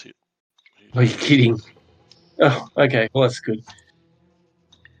 10 does hit. Are you kidding? Oh, okay. Well, that's good.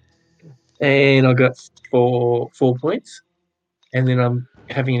 And I got 4 points, and then I'm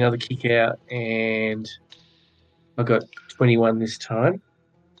having another kick out, and I got 21 this time.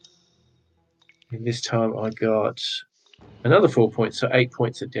 And this time I got another 4 points, so 8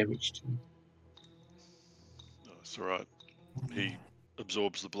 points of damage to me. No, it's all right. He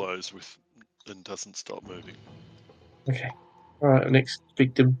absorbs the blows and doesn't stop moving. Okay. All right. Next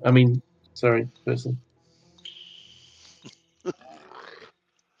victim. Person.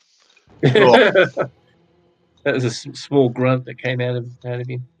 That was a small grunt that came out of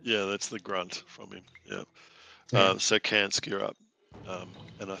him. Yeah, that's the grunt from him. Yeah. Yeah. So Kansk, you're up,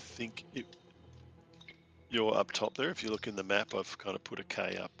 and I think you're up top there. If you look in the map, I've kind of put a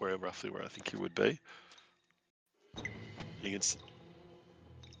K up roughly where I think you would be. You can.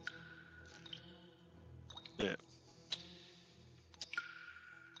 Yeah.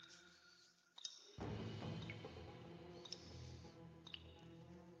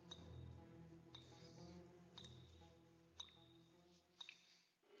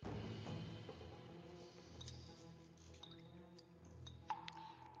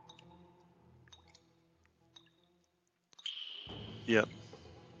 Yep.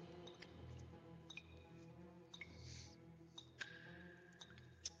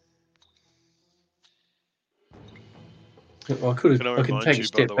 I Can I could remind take a you, by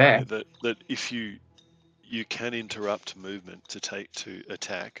step the back. way, that if you can interrupt movement to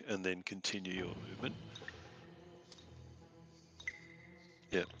attack and then continue your movement.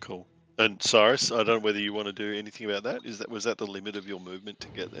 Yeah, cool. And Cyrus, I don't know whether you want to do anything about that. Was that the limit of your movement to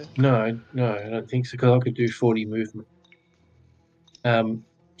get there? No, I don't think so, because I could do 40 movement.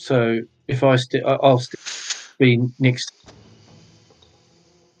 So if I'll be next.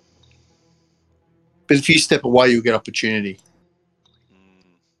 But if you step away, you'll get opportunity.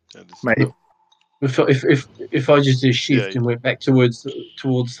 Maybe. If I just do shift and went back towards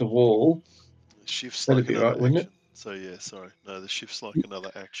the wall, shift's that'd like be another right, wouldn't action. it? So yeah, sorry. No, the shift's like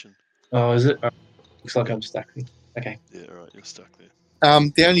another action. Oh, is it? Looks like I'm stuck there. Okay. Yeah, all right, you're stuck there.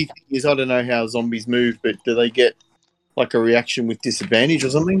 The only thing is, I don't know how zombies move, but do they get like a reaction with disadvantage or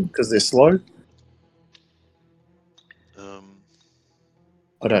something because they're slow?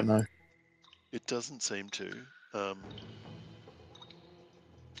 I don't know. It doesn't seem to. No,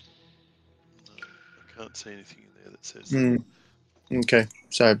 I can't see anything in there that says that. Okay,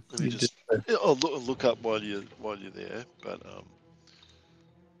 so Let me just. I'll look up while you're there. But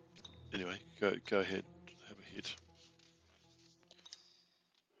anyway, go ahead, have a hit.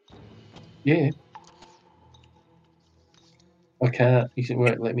 Yeah. I can't. He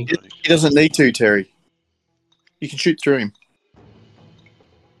won't let me. He doesn't need to, Terry. You can shoot through him.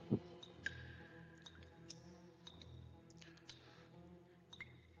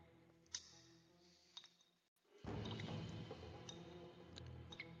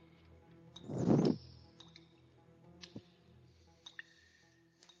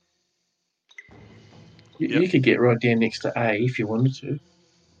 You could get right down next to A if you wanted to.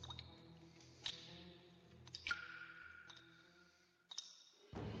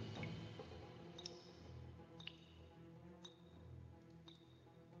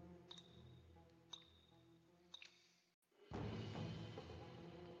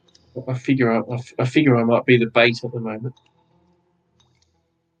 I figure I might be the bait at the moment.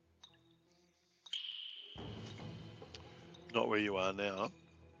 Not where you are now.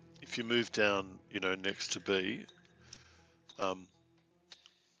 If you move down, next to B,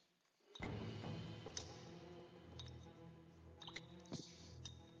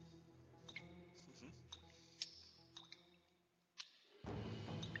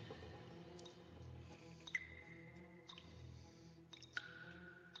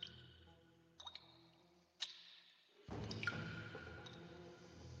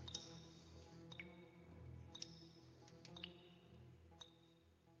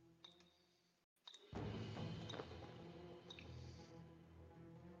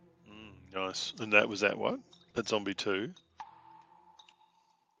 nice. And that was at what? At Zombie 2?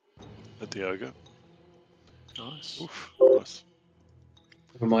 At the Ogre? Nice. Oof, nice.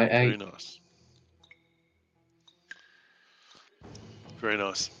 For my Very A. nice. Very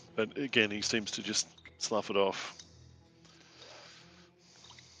nice. But again, he seems to just slough it off.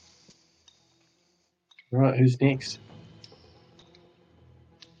 Right, who's next?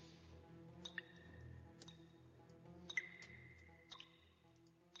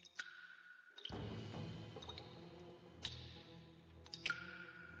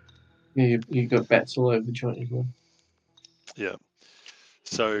 Yeah, you got bats all over the joint as well. Yeah.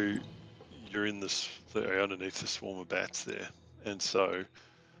 So you're in underneath the swarm of bats there, and so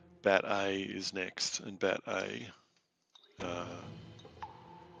Bat A is next, and Bat A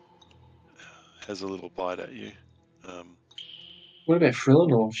has a little bite at you. What about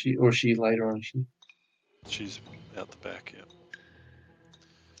Frillin, or is she later on? She's out the back,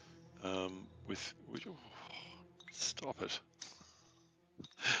 yeah. Stop it.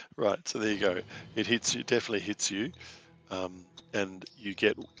 Right, so there you go. It hits you, definitely hits you, and you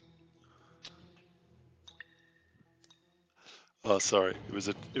get. Oh, sorry, it was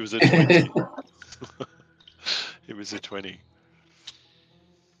a 20. It was a 20.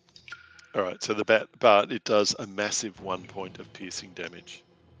 All right, so but it does a massive 1 point of piercing damage.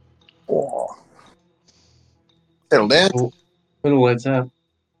 Oh. Settle down. Little words up.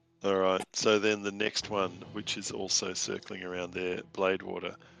 All right, so then the next one, which is also circling around there,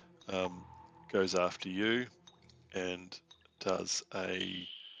 Bladewater, goes after you and does a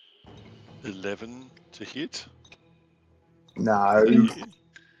 11 to hit. No.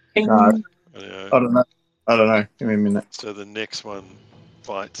 No. I don't know. Give me a minute. So the next one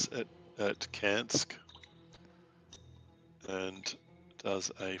bites at Kansk and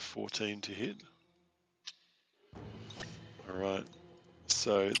does a 14 to hit. All right.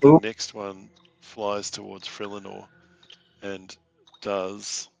 So the next one flies towards Frelinor and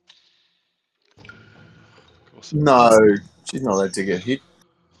does. No, she's not allowed to get hit.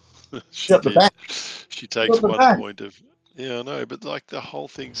 She At the did. back. She takes At the 1 back. point of. Yeah, I know, but like the whole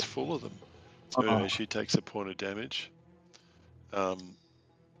thing's full of them. So anyway, she takes a point of damage. The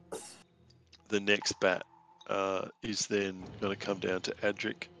next bat is then going to come down to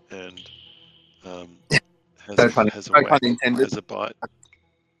Adric and has a whack, has a bite.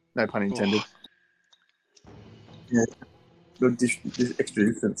 No pun intended. Yeah, good extra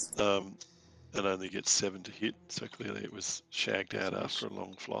distance. And only gets 7 to hit, so clearly it was shagged out after a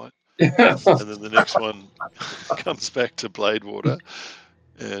long flight. And then the next one comes back to Bladewater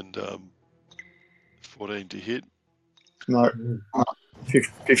and 14 to hit. No,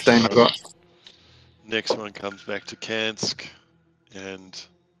 15 I got. Next one comes back to Kansk and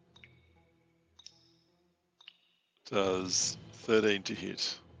does 13 to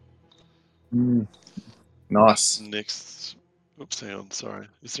hit. Nice. Next, oops, hang on, sorry.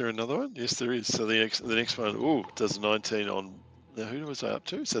 Is there another one? Yes, there is. So the next one, does 19 on. Now, who was I up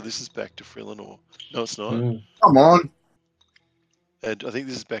to? So this is back to Frillinor. No, it's not. Come on. And I think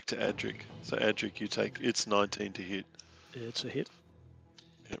this is back to Adric. So Adric, you take, it's 19 to hit. It's a hit.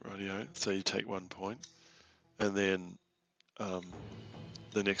 Yeah, rightio. So you take 1 point. And then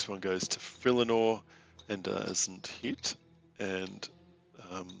the next one goes to Frillinor and doesn't hit. And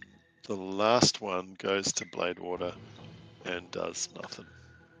the last one goes to Bladewater and does nothing.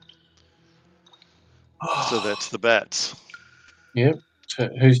 So that's the bats. Yep. So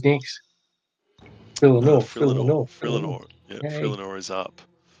who's next? Frillinor. Frillinor. Yeah, Yay. Frillinor is up.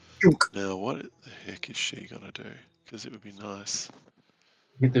 Junk. Now, what the heck is she gonna do? Because it would be nice.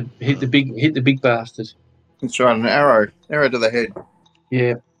 Hit the big bastard. Let's try an arrow. Arrow to the head.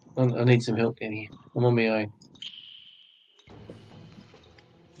 Yeah. I need some help down here. I'm on my own.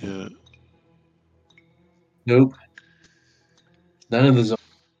 Yeah. Nope. None of the zombies.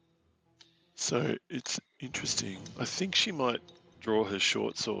 So it's interesting. I think she might draw her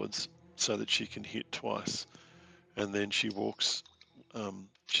short swords so that she can hit twice, and then she walks.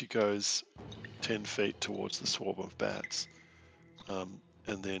 She goes 10 feet towards the swarm of bats, and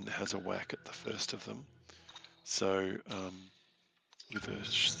then has a whack at the first of them. So with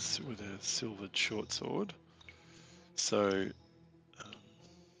a silvered short sword. So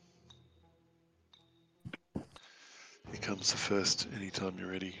here comes the first. Anytime you're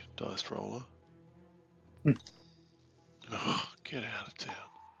ready, dice roller. Oh, get out of town.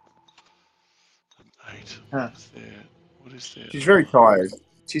 An 8. Huh. What is there? She's very tired.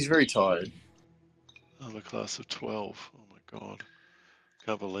 She's very tired. I'm a class of 12. Oh my god.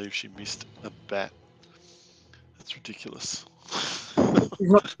 Can't believe she missed a bat. That's ridiculous. She's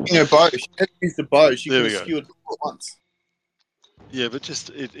not using her bow. She hasn't used the bow. She There could we have go. skewered it once. Yeah, but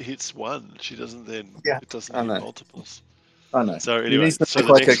just it hits one. She doesn't then. Yeah, It doesn't I hit know. multiples. I know. So He anyway, needs to so look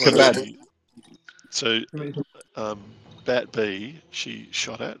the like a next one. kebab. So Bat B, she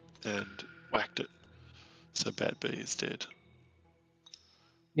shot at and whacked it. So Bat B is dead.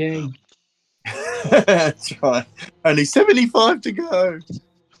 Yay. That's right. Only 75 to go.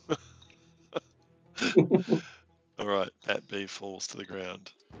 All right, Bat B falls to the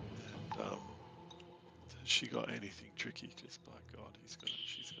ground. And has she got anything tricky? Just by God, she's gonna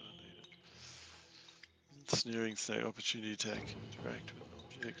need it. Ensnaring snake, opportunity attack, interact with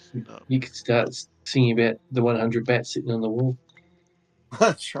objects. No. You could start singing about the 100 bats sitting on the wall.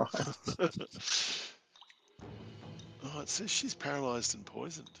 That's right. Oh, it says she's paralyzed and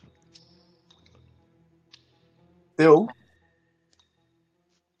poisoned. Still,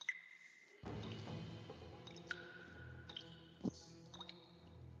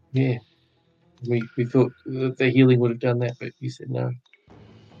 Yeah. We thought that the healing would have done that, but you said no.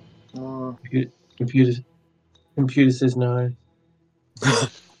 Computer says no.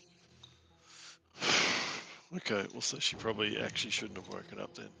 Okay, well, so she probably actually shouldn't have woken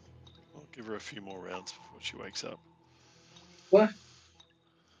up then. I'll give her a few more rounds before she wakes up. What?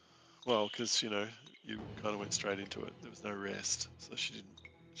 Well, because you kind of went straight into it. There was no rest, so she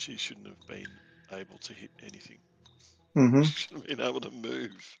shouldn't have been able to hit anything. Mm-hmm. She shouldn't have been able to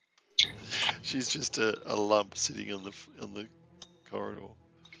move. She's just a lump sitting on the corridor.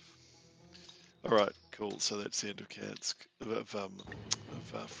 All right, cool. So that's the end of Kansk of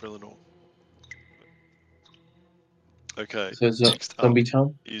Frillinor. Okay, So it's next up zombie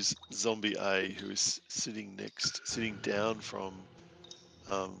time? is Zombie A, who is sitting down from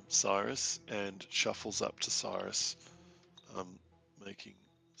Cyrus and shuffles up to Cyrus, making.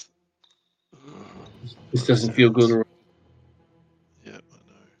 This doesn't feel good. Or... Yeah,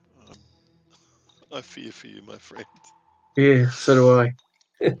 I know. I fear for you, my friend. Yeah, so do I.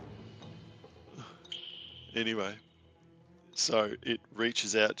 Anyway, so it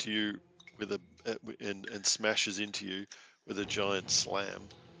reaches out to you with and smashes into you with a giant slam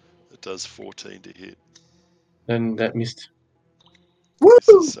that does 14 to hit. And that missed.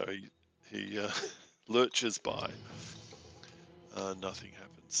 So he lurches by. Nothing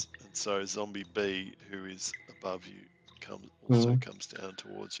happens, and so Zombie B, who is above you, comes down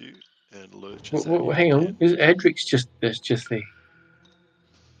towards you and lurches at you hang again. on, is Adric's just there?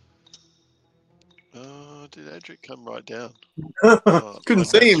 Did Adric come right down? Couldn't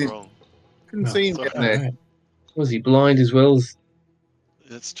see him. Wrong. Couldn't see him down there. Right. Was he blind as well as?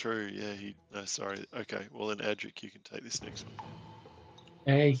 That's true. Yeah, No, sorry. Okay. Well, then Adric, you can take this next one.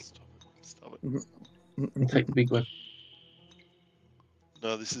 Hey, Stop it. I'll take the big one.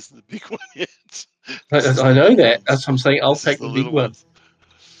 No, this isn't the big one yet. I know that. That's what I'm saying. I'll take the big one. Ones.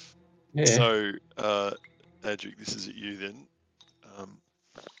 Yeah. So, Adric, this is at you then. And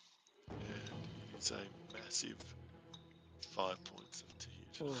it is a massive 5 points to hit.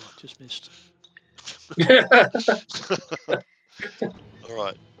 Oh, just missed. All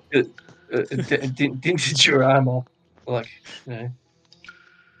right. Dented your armor, like, you know,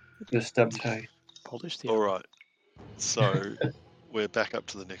 the stub toe. Polish the All armor. right. So we're back up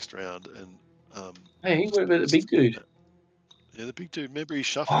to the next round, and Hey, what about the big dude? yeah, the big dude. Remember, he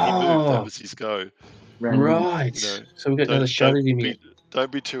shuffled. He moved. That Oh, was his go. right. You know, So we got another shot at him here.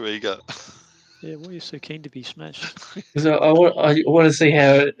 Don't be too eager. Yeah, why are you so keen to be smashed? Because I want to see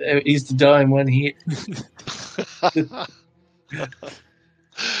how it is to die in one hit.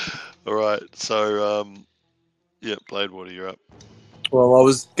 All right. So yeah, Bladewater, you're up. Well, I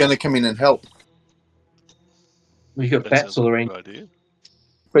was going to come in and help, We got That bats sounds all like a around. good idea.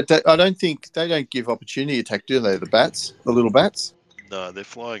 but I don't think they don't give opportunity attack, do they? The bats, the little bats. No, they're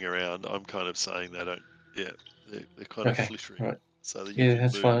flying around. I'm kind of saying they don't. Yeah, they're kind Okay, of flittering, right. so that you Yeah, can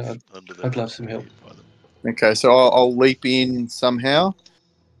that's move fine. under them. I'd and love not some get help. hit by them. Okay, so I'll leap in somehow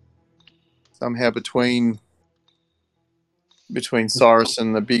between Cyrus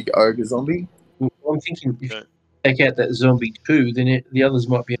and the big ogre zombie. Well, I'm thinking if you Okay. take out that zombie too, then the others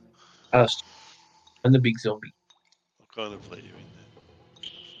might be past and the big zombie. I'll kind of let you in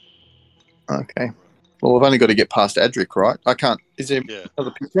there. Okay. Right. Well, I've only got to get past Adric, right? I can't. Is there Yeah.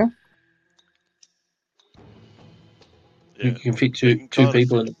 another picture? Yeah. You can fit You two can kind of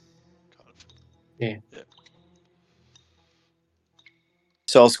people fit in it. Kind of. Yeah.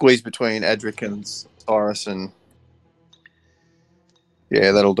 So I'll squeeze between Adric and Cyrus, and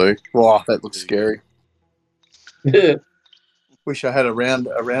yeah, that'll do. Wow, that looks There you scary. Wish I had a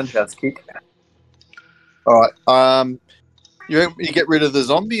roundhouse kick. All right. You get rid of the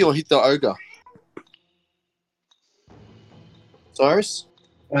zombie or hit the ogre? Cyrus?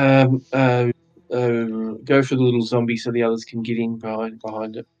 Go for the little zombie so the others can get in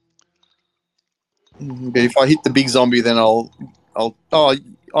behind it. But if I hit the big zombie, then I'll. Oh,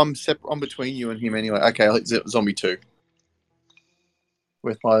 I'm between you and him anyway. Okay, I'll hit zombie 2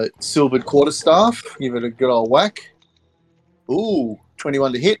 with my silvered quarterstaff. Give it a good old whack. Ooh,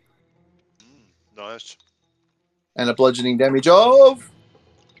 21 to hit, Nice. and a bludgeoning damage of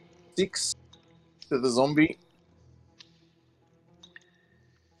 6 to the zombie.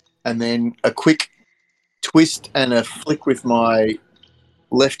 And then a quick twist and a flick with my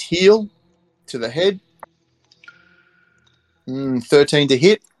left heel to the head. 13 to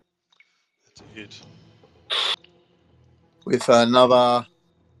hit That's a hit. with another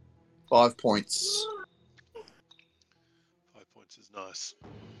 5 points. 5 points is nice.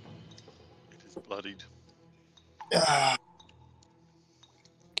 It is bloodied.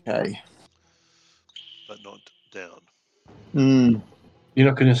 Okay. But not down. You're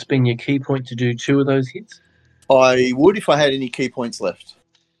not going to spend your key point to do 2 of those hits? I would if I had any key points left.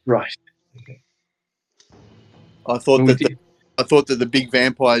 Right. Okay. I thought Well, that the big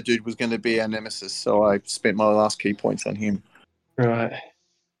vampire dude was going to be our nemesis, so I spent my last key points on him. Right.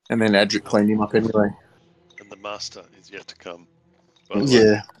 And then Adric cleaned him up anyway. And the master is yet to come. By the way.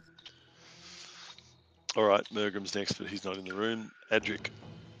 Yeah. All right, Mergrim's next, but he's not in the room. Adric,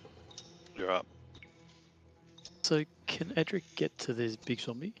 you're up. So can Edric get to this big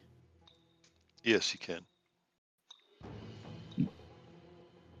zombie? Yes, you can.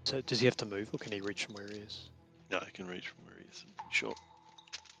 So does he have to move, or can he reach from where he is? No, he can reach from where he is. I'm pretty sure.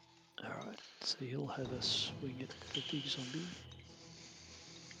 All right. So he'll have a swing at the big zombie.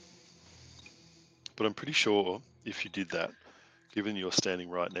 But I'm pretty sure if you did that, given you're standing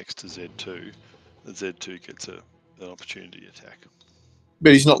right next to Z2, the Z2 gets an opportunity attack.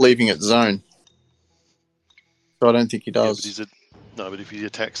 But he's not leaving its zone. So I don't think he does. Yeah, but if he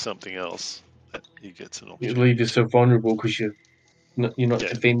attacks something else, he gets an You opportunity. leave yourself vulnerable because you're not Yeah.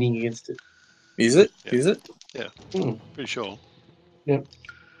 defending against it. Is it? Yeah. Is it? Pretty sure.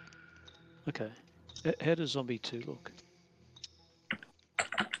 Okay. How does zombie 2 look?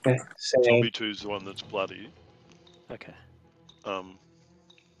 Okay. So, Zombie 2 is the one that's bloody. Okay.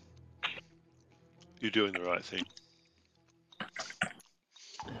 You're doing the right thing.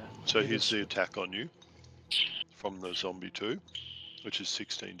 So how here's does- the attack on you from the zombie 2, which is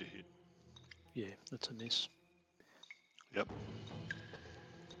 16 to hit. Yeah, that's a miss. Yep.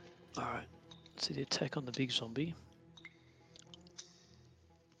 All right. So the attack on the big zombie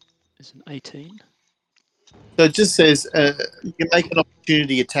is an 18. So it just says you can make an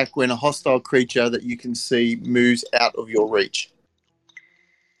opportunity attack when a hostile creature that you can see moves out of your reach.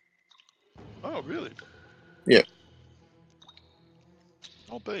 Oh, really? Yeah.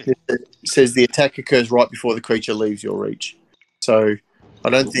 I'll be. It says the attack occurs right before the creature leaves your reach. So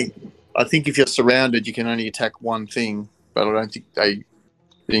I think if you're surrounded, you can only attack one thing, but I don't think it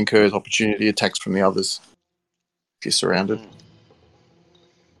incurs opportunity attacks from the others. if you're surrounded. Mm.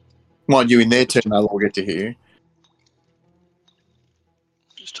 Mind you, in their turn, they'll all get to hear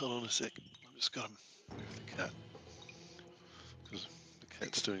Just hold on a sec. I've just got to move the cat because the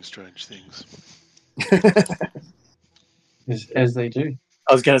cat's doing strange things. you. As they do.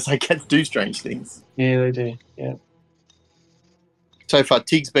 I was going to say cats do strange things. Yeah, they do. Yeah. So far,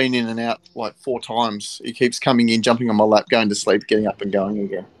 Tig's been in and out like 4 times. He keeps coming in, jumping on my lap, going to sleep, getting up and going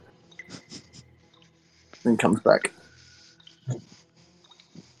again. Then comes back.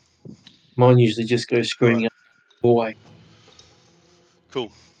 Mine usually just goes screaming up the hallway.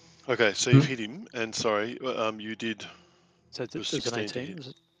 Cool. Okay, so you've hit him, and sorry, you did So It was there's an 16 to 18.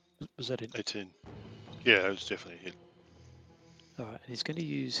 hit. Was that it? 18. Yeah, it was definitely a hit. All right, and he's going to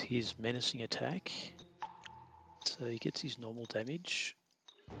use his menacing attack. So he gets his normal damage,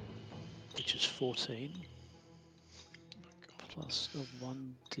 which is 14, plus a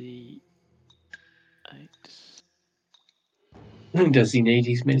 1d8 Does he need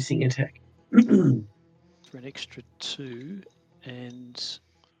his menacing attack? for an extra 2. And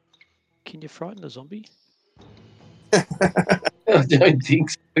can you frighten a zombie? I don't think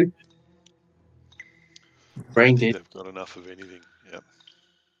so. Brain I think dead. they've got enough of anything. Yeah.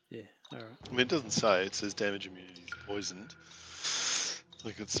 Yeah, all right. I mean, it doesn't say. It says damage immunity is poisoned.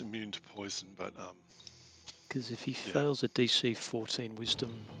 Like it's immune to poison, but Because if he fails a DC 14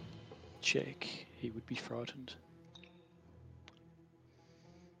 wisdom check, he would be frightened.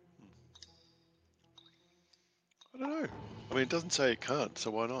 I don't know. I mean, it doesn't say it can't,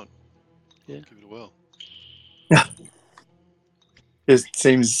 so why not? Yeah. Give it a whirl. It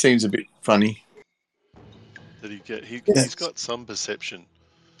seems a bit funny. Did he get? Yes. He's got some perception,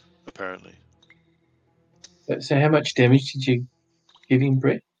 apparently. So how much damage did you give him,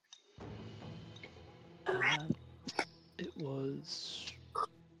 Brett? It was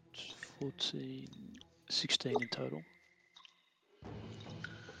 14, 16 in total.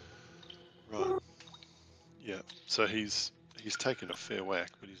 Right. Yeah. So he's taken a fair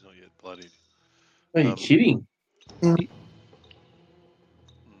whack, but he's not yet bloodied. Are you kidding?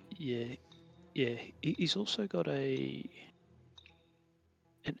 Yeah. He's also got an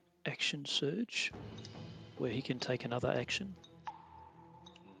action surge where he can take another action.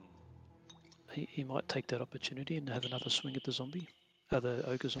 He might take that opportunity and have another swing at the zombie, the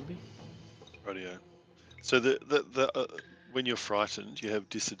ogre zombie. Rightio. So when you're frightened, you have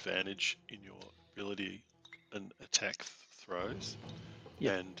disadvantage in your ability and attack throws,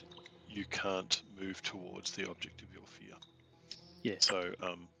 and you can't move towards the object of your fear. Yeah.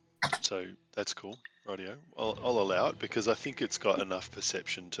 So that's cool. Rightio. I'll allow it because I think it's got enough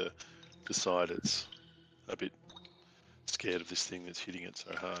perception to decide it's a bit scared of this thing that's hitting it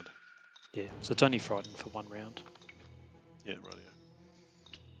so hard. Yeah. So it's only frightened for 1 round. Yeah, rightio.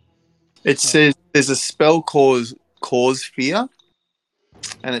 It says there's a spell cause fear,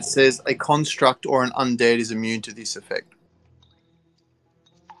 and it says a construct or an undead is immune to this effect.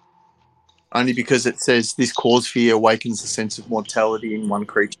 Only because it says this cause fear awakens a sense of mortality in one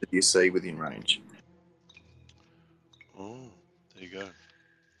creature that you see within range. Oh, there you go.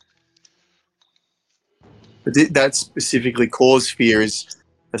 But that specifically cause fear is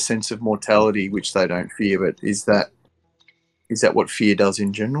a sense of mortality, which they don't fear. But is that what fear does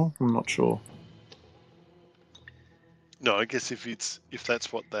in general? I'm not sure. No, I guess if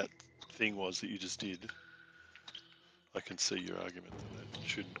that's what that thing was that you just did, I can see your argument that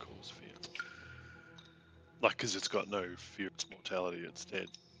shouldn't cause fear. Like, because it's got no fear of its mortality, it's dead.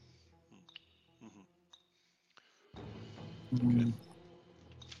 Mm-hmm. Okay.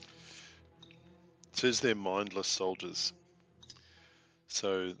 It says they're mindless soldiers.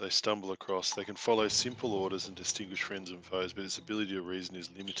 So they stumble across, they can follow simple orders and distinguish friends and foes, but its ability to reason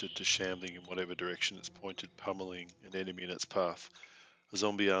is limited to shambling in whatever direction it's pointed, pummeling an enemy in its path. A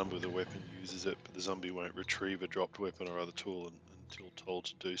zombie armed with a weapon uses it, but the zombie won't retrieve a dropped weapon or other tool until told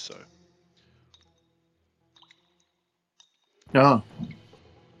to do so. Oh.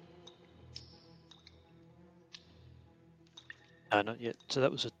 Not yet. So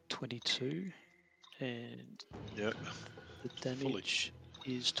that was a 22, and Yep. the damage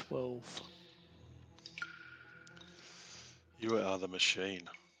is 12. You are the machine,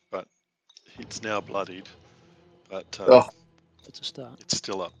 but it's now bloodied, but That's a start. it's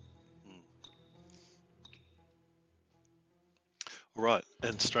still up. All right,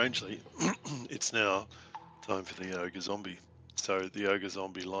 and strangely, it's now time for the ogre zombie. So the ogre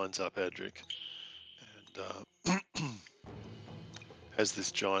zombie lines up Adric and has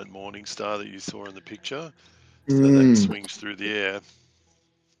this giant morning star that you saw in the picture. So that swings through the air.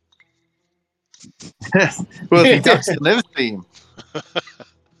 Well, if he ducks, you'll never see him.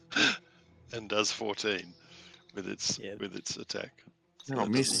 And does 14, with its Yeah. with its attack. So No,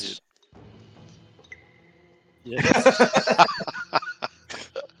 that doesn't hit. Yeah.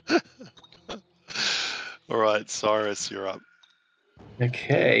 All right, Cyrus, you're up.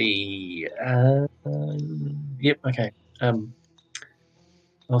 Okay. Yep. Okay.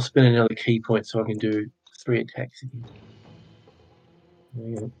 I'll spend another key point so I can do 3 attacks again. There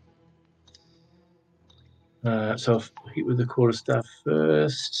you go. So I'll hit with the quarterstaff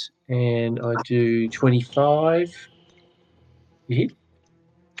first, and I do 25. You hit.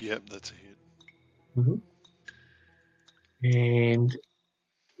 Yep, that's a hit. And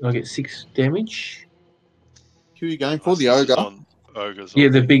I get 6 damage. Who are you going for? Nice. The This is ogre? on ogre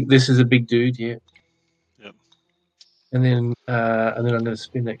Yeah, zombie. this is a big dude. Yeah. Yep. And then I'm going to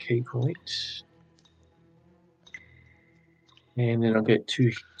spend that key point, and then I'll get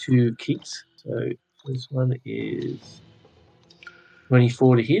two kicks. So this one is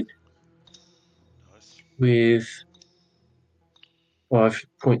 24 to hit Nice. with 5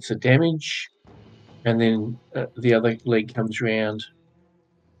 points of damage, and then the other leg comes round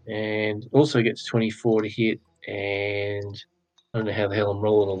and also gets 24 to hit, and I don't know how the hell I'm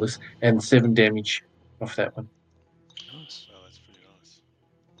rolling all this, and 7 damage off that one. Nice. Oh, that's pretty nice.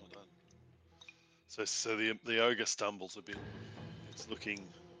 Well done. So the ogre stumbles a bit. It's looking,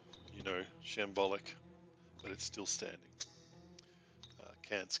 shambolic, but it's still standing.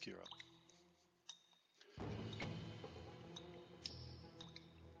 Kansk, you're up.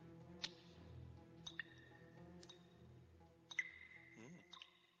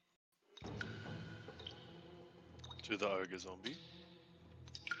 To the ogre zombie.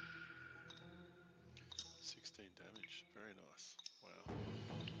 16 damage. Very nice. Wow.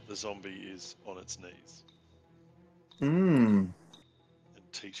 The zombie is on its knees Hmm.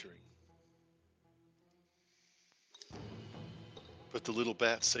 and teetering. But the little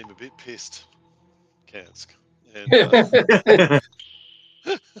bats seem a bit pissed, Kansk. And,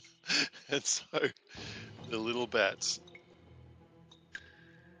 and so the little bats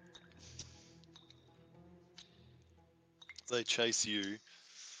they chase you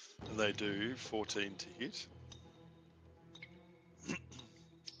and they do 14 to hit.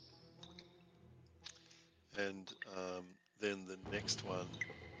 And then the next one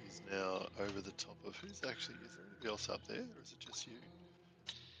is now over the top of is there anybody else up there or is it just you?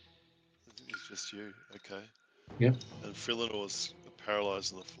 I think it's just you. Okay. Yep. And Frilinor's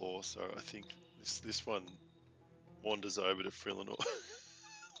paralyzed on the floor, so I think this one wanders over to Frilinor.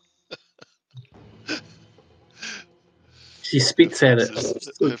 She spits at it.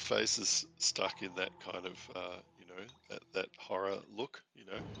 Her face is stuck in that kind of, that horror look.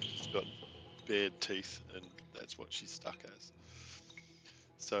 She's got bared teeth, and that's what she's stuck as.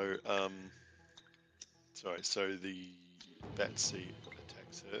 So, so the Batsy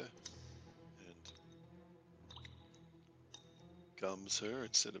attacks her and gums her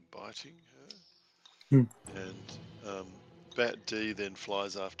instead of biting her. And Bat D then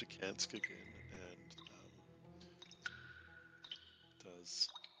flies after Kansk again and does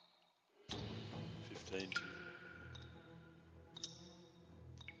 15 to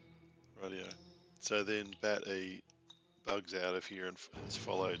radio. So then Bat E bugs out of here and has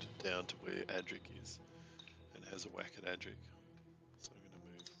followed down to where Adric is and has a whack at Adric. So I'm going to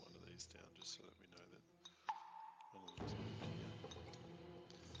move one of these down just so that we know that one of them's moved here.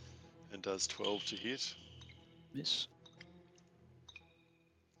 And does 12 to hit. Miss.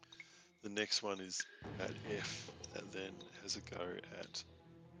 The next one is Bat F that then has a go at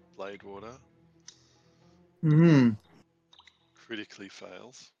Bladewater. Hmm. Critically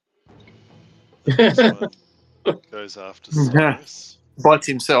fails. The next one goes after Cyrus. Bites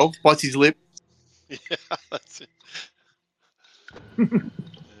himself, bites his lip. Yeah, that's it.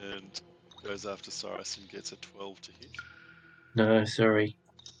 And goes after Cyrus and gets a 12 to hit. No, sorry.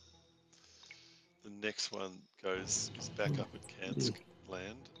 The next one is back up at Kansk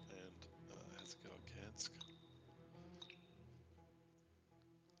land and has a go at Kansk.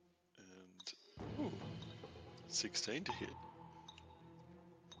 And 16 to hit.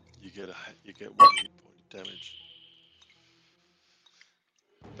 You get 1 hit point of damage.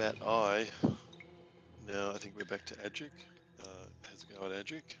 Bat I. Now I think we're back to Adric. Has a go at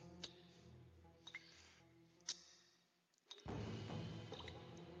Adric.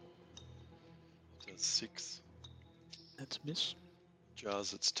 Does 6. That's miss.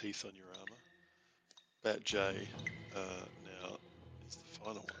 Jars its teeth on your armor. Bat J now is the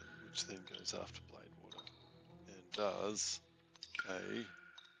final one, which then goes after Bladewater and does a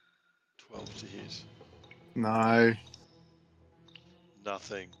 12 to hit. No.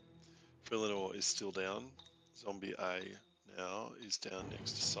 Nothing. Frilinor is still down. Zombie A now is down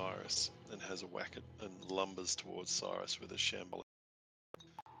next to Cyrus and has a whack it and lumbers towards Cyrus with a shambling.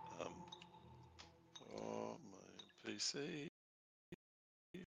 Oh, my PC.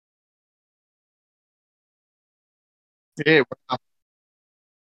 Yeah.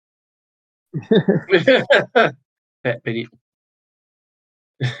 Fat Betty.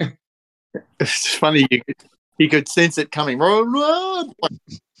 It's funny. You could sense it coming. Pop.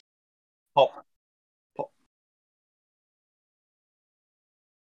 Pop.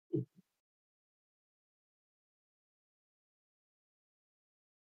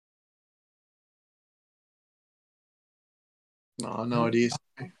 No idea.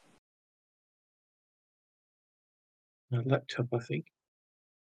 My laptop, I think.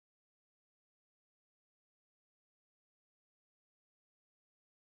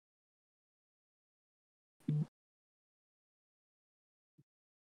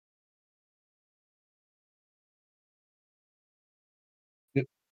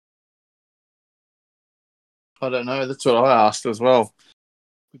 I don't know. That's what I asked as well.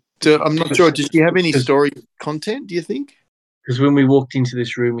 I'm not sure. Did you have any story content, do you think? Because when we walked into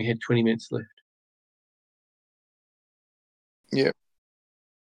this room, we had 20 minutes left. Yeah.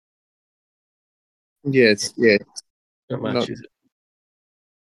 Yeah. Not much, is it?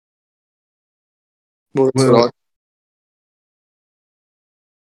 Well, that's what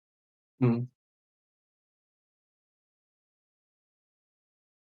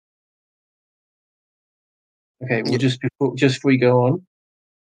Okay, well, just before we go on,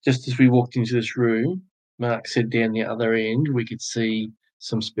 just as we walked into this room, Mark said down the other end we could see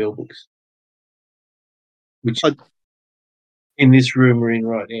some spell books, which in this room we're in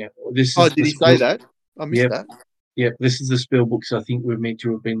right now. This is did he say that? I missed that. Yep, this is the spell books I think we're meant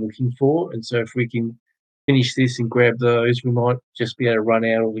to have been looking for, and so if we can finish this and grab those, we might just be able to run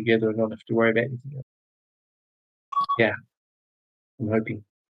out altogether and not have to worry about anything else. Yeah, I'm hoping.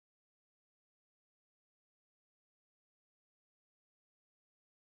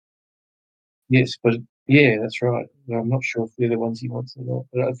 Yes, but yeah, that's right. I'm not sure if they're the ones he wants or not,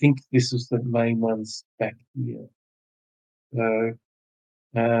 but I think this is the main ones back here. So,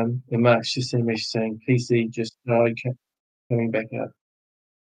 and Mark's just sent a message saying PC just died, coming back up.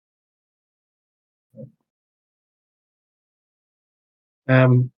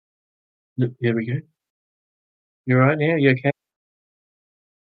 Look, there we go. You all right now? You okay?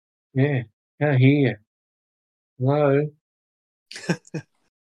 Yeah, can't hear you. Hello?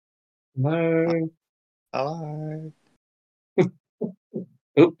 Hello? Hello.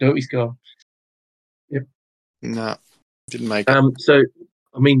 Oh, no, he's gone. Yep. No, didn't make it. So,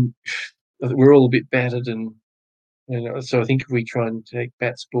 I mean, we're all a bit battered, and so I think if we try and take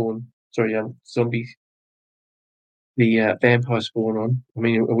zombies, the vampire spawn on, I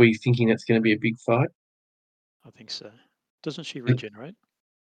mean, are we thinking that's going to be a big fight? I think so. Doesn't she regenerate?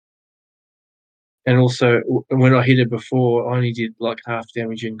 And also, when I hit her before, I only did like half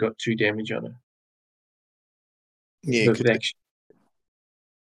damage and got 2 damage on her. Yeah,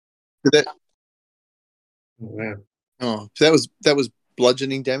 wow. Oh, so that was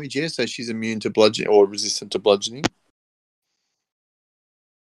bludgeoning damage, yeah? So she's immune to bludgeoning or resistant to bludgeoning.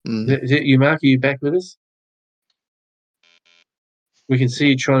 Is it you, Mark? Are you back with us? We can see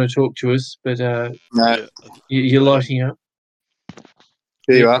you trying to talk to us, but no. You're lighting up.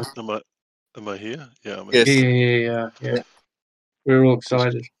 There you are. Am I here? Yeah, I'm here. Yeah. We're all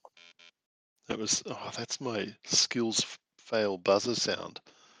excited. That's my skills fail buzzer sound,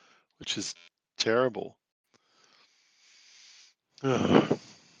 which is terrible. It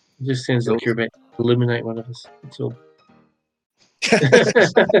just sounds like you're about to eliminate one of us. That's all.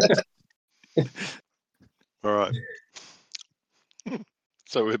 All right.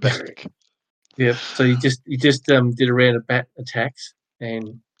 So we're back. Yep. So you just did a round of bat attacks,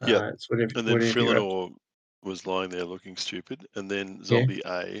 and it's whatever. And then Philonor was lying there looking stupid, and then Zombie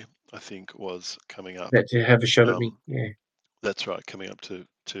A, I think, was coming up. About to have a shot at me. Yeah. That's right, coming up to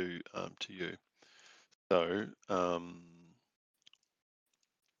you. So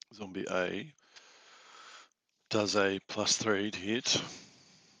Zombie A does a +3 to hit,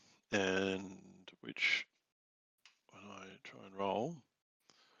 and which when I try and roll,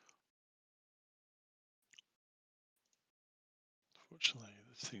 fortunately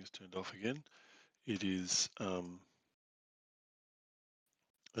this thing's turned off again. It is an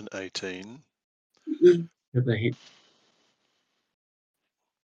 18. That hit.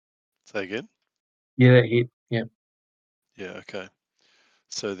 Say again? Yeah, that hit. Yeah. Yeah, okay.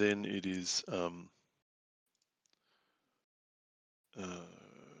 So then it is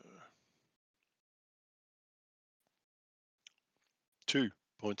 2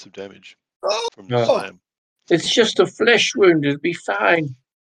 points of damage from the slam. It's just a flesh wound. It'll be fine.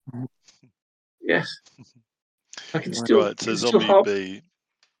 Yes. I can still, Right, so can still zombie hop. B.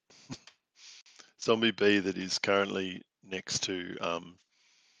 Zombie B that is currently next to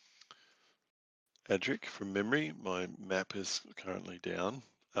Adric from memory. My map is currently down.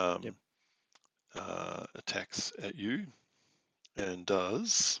 Yep. Attacks at you and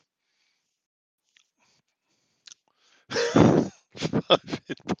does 5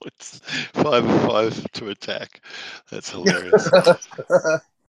 hit points, 5 of 5 to attack. That's hilarious.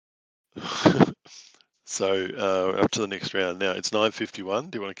 So up to the next round now. It's 9:51.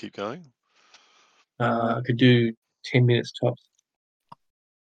 Do you want to keep going? I could do 10 minutes tops.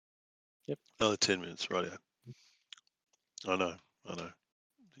 Another 10 minutes, right? I know.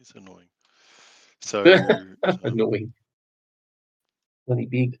 He's annoying. So Annoying. Bloody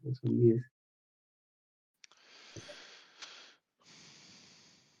big. That's what he is.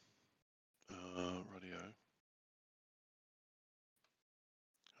 radio.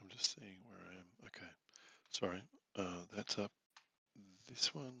 I'm just seeing where I am. Okay. Sorry. That's up.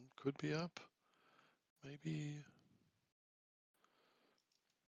 This one could be up. Maybe.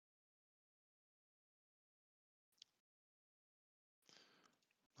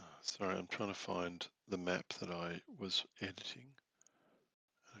 Sorry, I'm trying to find the map that I was editing.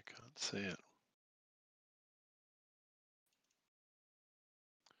 I can't see it.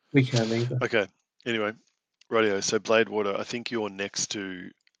 We can't either. Okay. Anyway, radio. So Bladewater, I think you're next to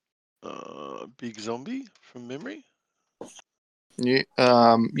Big Zombie from memory. Yeah. Is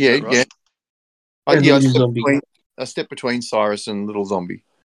that right? Yeah. And Yeah. Little Zombie. I step between Cyrus and Little Zombie.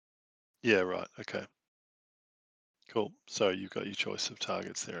 Yeah. Right. Okay. Cool. So you've got your choice of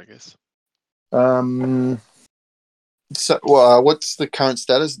targets there, I guess. So, what's the current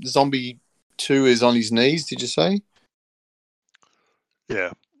status? Zombie 2 is on his knees. Did you say?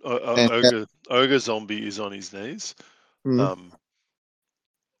 Yeah. And- Ogre Zombie is on his knees. Mm.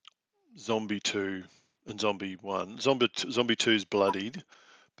 Zombie 2 and Zombie 1. Zombie 2 is bloodied,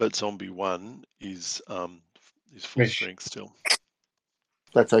 but Zombie 1 is full Fresh. strength still.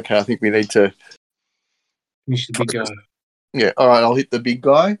 That's okay. I think we need to. Finish the big guy. Yeah. All right. I'll hit the big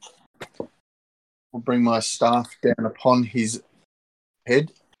guy. I'll bring my staff down upon his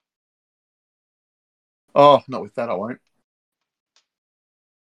head. Oh, not with that. I won't.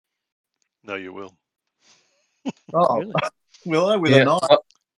 No, you will. Oh, Really? will I with a knife?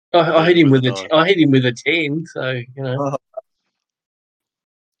 I hit him with with a knife. I hit him with a 10. So you know.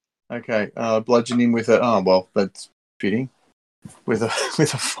 Okay. Bludgeon him with a. Oh well, that's fitting. With a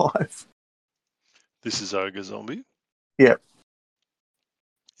 5. This is Ogre Zombie. Yep.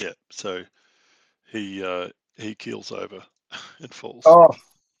 Yeah. So he keels over and falls. Oh,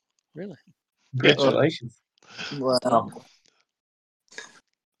 Really? Congratulations. wow.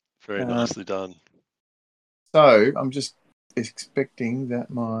 Very nicely done. So I'm just expecting that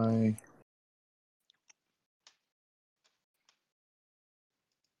my.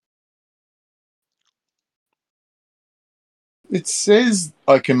 It says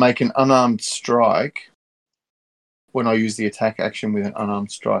I can make an unarmed strike when I use the attack action with an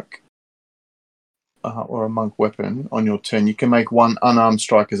unarmed strike or a monk weapon on your turn. You can make one unarmed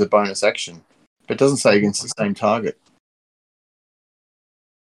strike as a bonus action, but it doesn't say against the same target.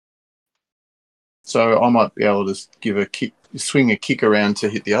 So I might be able to give a kick, swing a kick around to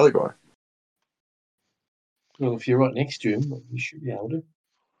hit the other guy. Well, if you're right next to him, you should be able to.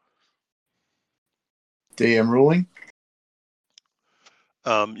 DM ruling.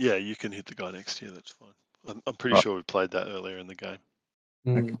 Yeah, you can hit the guy next to you. That's fine. I'm pretty sure we played that earlier in the game.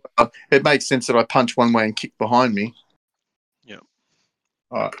 Mm. It makes sense that I punch one way and kick behind me. Yeah.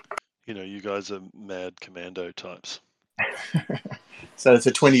 All right. You know, you guys are mad commando types. So it's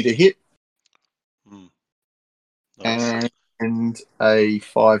a 20 to hit. Nice. And a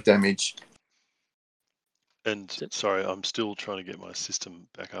 5 damage. And sorry, I'm still trying to get my system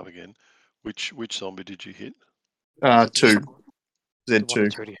back up again. Which zombie did you hit? 2. The one Z2.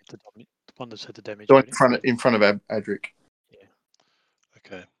 that's already had the one that's had the damage. So already. in front of Adric. Yeah.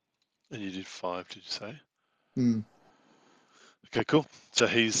 Okay. And you did 5, did you say? Mm. Okay, cool. So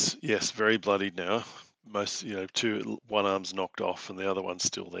he's very bloodied now. One arm's knocked off and the other one's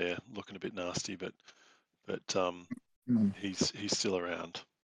still there, looking a bit nasty, but he's still around.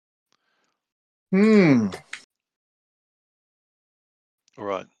 All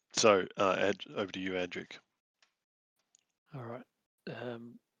right. So over to you, Adric. All right.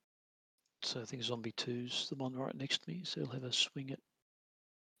 So I think Zombie 2's the one right next to me. So he'll have a swing at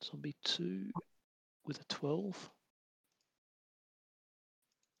Zombie 2 with a 12.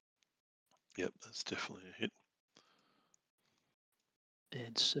 Yep, that's definitely a hit.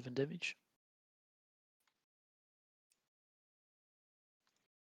 And 7 damage.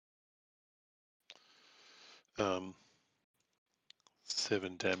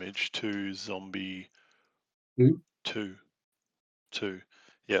 7 damage to zombie Who? 2.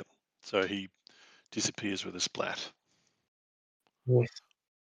 Yep. So he disappears with a splat. Voice.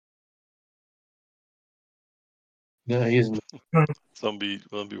 No, he isn't. Zombie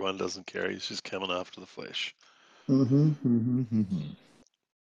 1 doesn't care. He's just coming after the flesh.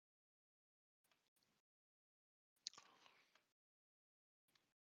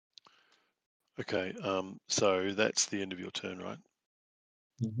 Okay. So that's the end of your turn, right?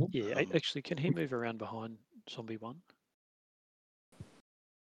 Mhm. Yeah, actually, can he move around behind zombie 1?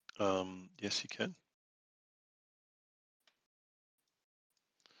 Yes, you can.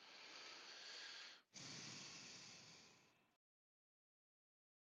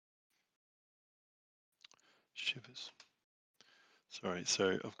 Shivers. Sorry.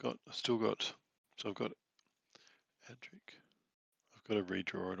 So I've got Adric. I've got to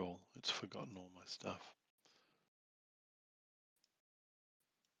redraw it all. It's forgotten all my stuff.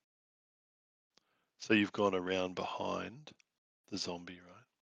 So you've gone around behind the zombie, right?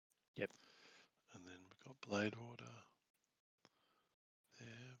 Yep. And then we've got Blade Order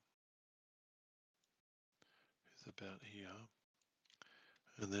there. Who's about here.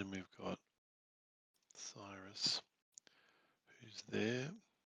 And then we've got Cyrus, who's there.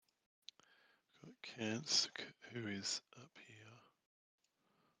 We've got Kance, who is up here.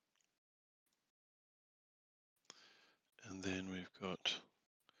 And then we've got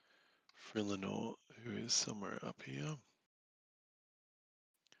Frillinor, who is somewhere up here.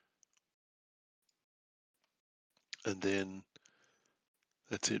 And then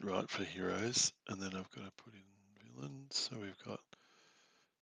that's it, right, for heroes. And then I've got to put in villains. So we've got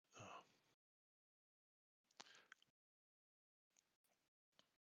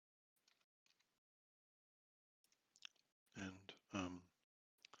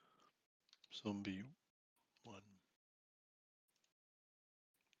zombie 1.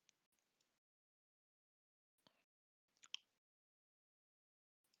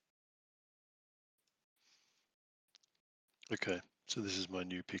 Okay, so this is my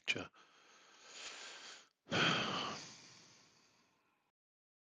new picture.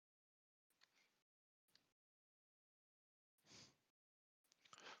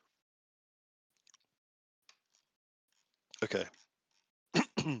 Okay.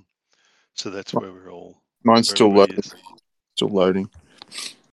 So that's where we're all. Mine's where still everybody loading. is. Still loading.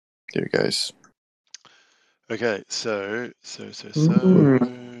 There it goes. Okay, so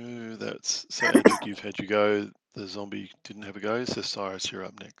Mm. that's so Adric, you've had your go. The zombie didn't have a go, so Cyrus, you're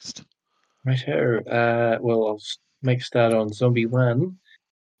up next. Righto. Well, I'll make a start on zombie 1,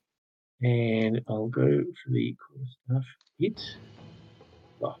 and I'll go for the core stuff. Hit.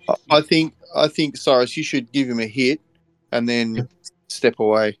 Oh, I think Cyrus, you should give him a hit and then Yep. step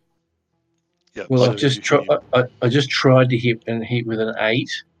away. Yeah. Well, so I've just you hit him. I just tried to hit with an 8.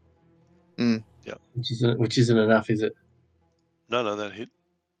 Mm. Yeah. Which isn't enough, is it? No, that hit.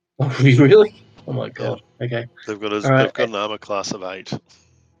 Oh, really? Oh my god. Okay. They've got All right. they've got an armor class of 8. All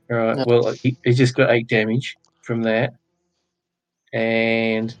right. No. Well, he's just got 8 damage from that,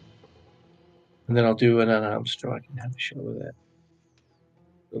 and then I'll do an unarmed strike and have a shot with that.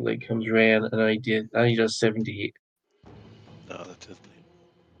 The leg comes around and only does 7 to hit. No, that doesn't hit.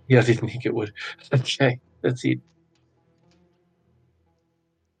 Yeah, I didn't think it would. Okay, that's it.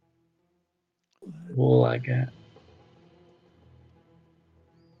 All I got.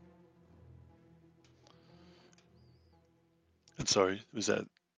 And sorry, was that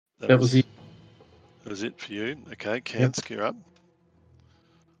Was it. That was it for you? Okay, Yep. Kance, you're up.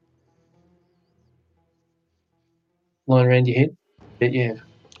 Line around your head. Bet you have.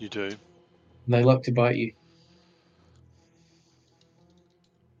 You do. And they like to bite you.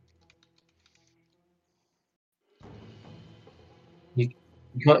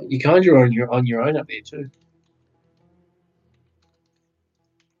 You kind of on your own up there too.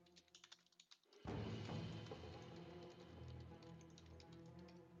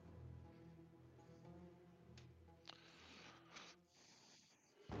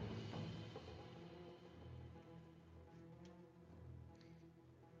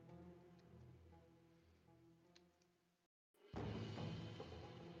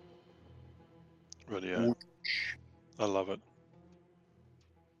 Radio. I love it.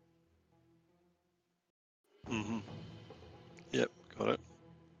 Yep, got it.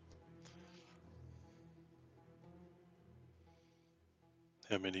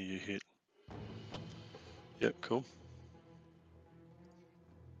 How many you hit? Yep, cool.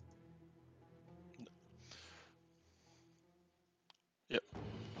 Yep.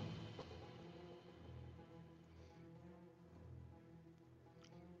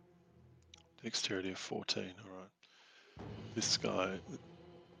 Dexterity of 14. All right. This guy.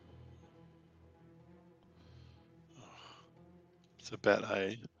 So bat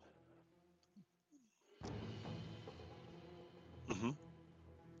A. Mm-hmm.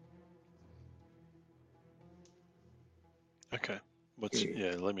 Okay.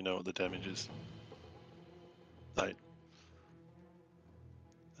 Let me know what the damage is. 8.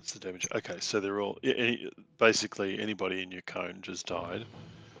 That's the damage. Okay, so they're all basically anybody in your cone just died.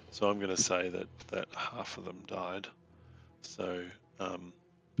 So I'm going to say that half of them died. So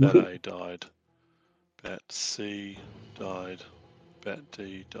bat A died, bat C died, bat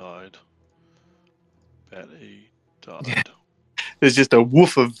D died, bat E died. There's just a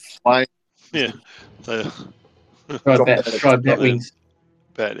woof of flame. Yeah. Try bat wings.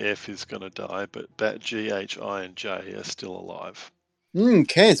 Bat F is going to die, but bat G, H, I, and J are still alive.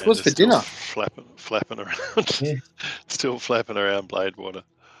 Kez, what's for dinner? Flapping around. Yeah. Still flapping around Bladewater.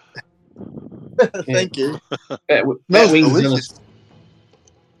 Thank you. Bat Smells wings delicious.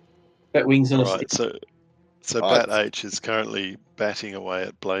 Bat wings on a Right, stick. so Right. bat H is currently batting away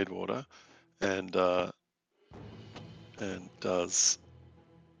at Bladewater, and does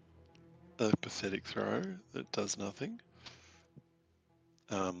a pathetic throw that does nothing.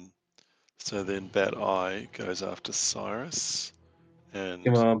 So then bat I goes after Cyrus, and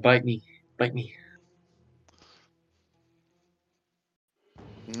Come on, bite me.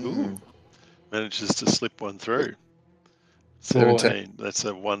 ooh, manages to slip one through. 17. 17. That's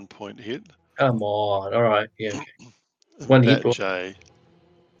a 1 point hit. Come on. All right. Yeah. One hit. Bat J.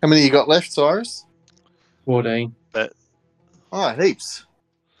 How many you got left, Cyrus? 14. Oh, heaps.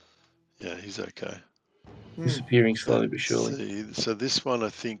 Yeah, he's okay. Disappearing slowly but surely. So this one I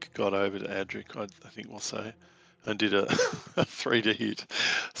think got over to Adric, I think we'll say, and did a 3 to hit.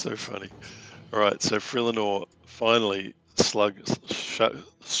 So funny. All right, so Frillinor finally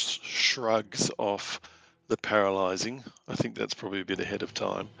shrugs off the paralyzing. I think that's probably a bit ahead of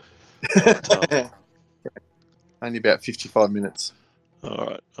time. But, Only about 55 minutes. all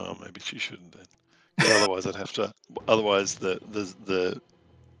right. Oh, maybe she shouldn't then. 'Cause otherwise I'd have to. Otherwise the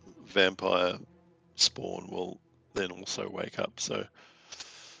vampire spawn will then also wake up. So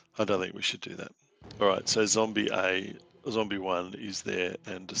I don't think we should do that. All right. So zombie 1 is there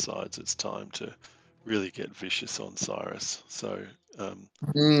and decides it's time to really get vicious on Cyrus. So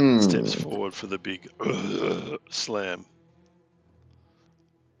steps forward for the big slam.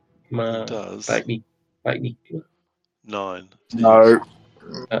 And does Bite me. 9. No.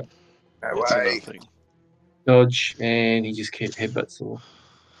 No It's a nothing. Dodge, and he just kept headbutts the wall.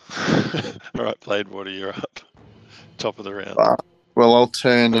 All right, Bladewater, you're up. Top of the round. Well, I'll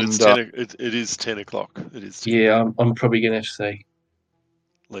turn But and. it is 10 o'clock. It is. 10 Yeah, I'm probably going to have to say.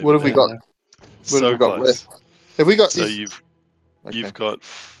 What have we got? What have we got left? Have we got? So you've got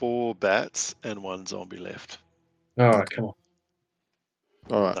 4 bats and 1 zombie left. All right, come on.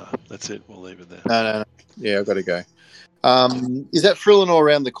 All right. No, that's it. We'll leave it there. No. Yeah, I've got to go. Is that Frillinor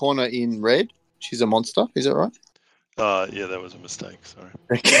around the corner in red? She's a monster. Is that right? Yeah, that was a mistake. Sorry.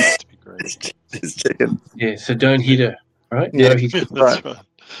 Okay. To be great. Just checking. Yeah, so don't hit her. Right? Yeah, No, he's That's right.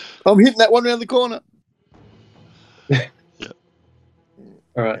 I'm hitting that one around the corner. all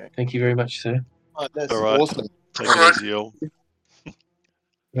right. Thank you very much, sir. That's All right. awesome. Take it easy, all. Yep,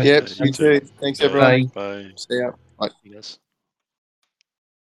 Yeah, you you too. too. Thanks, Yeah. everyone. Bye. See ya. Bye. Yes.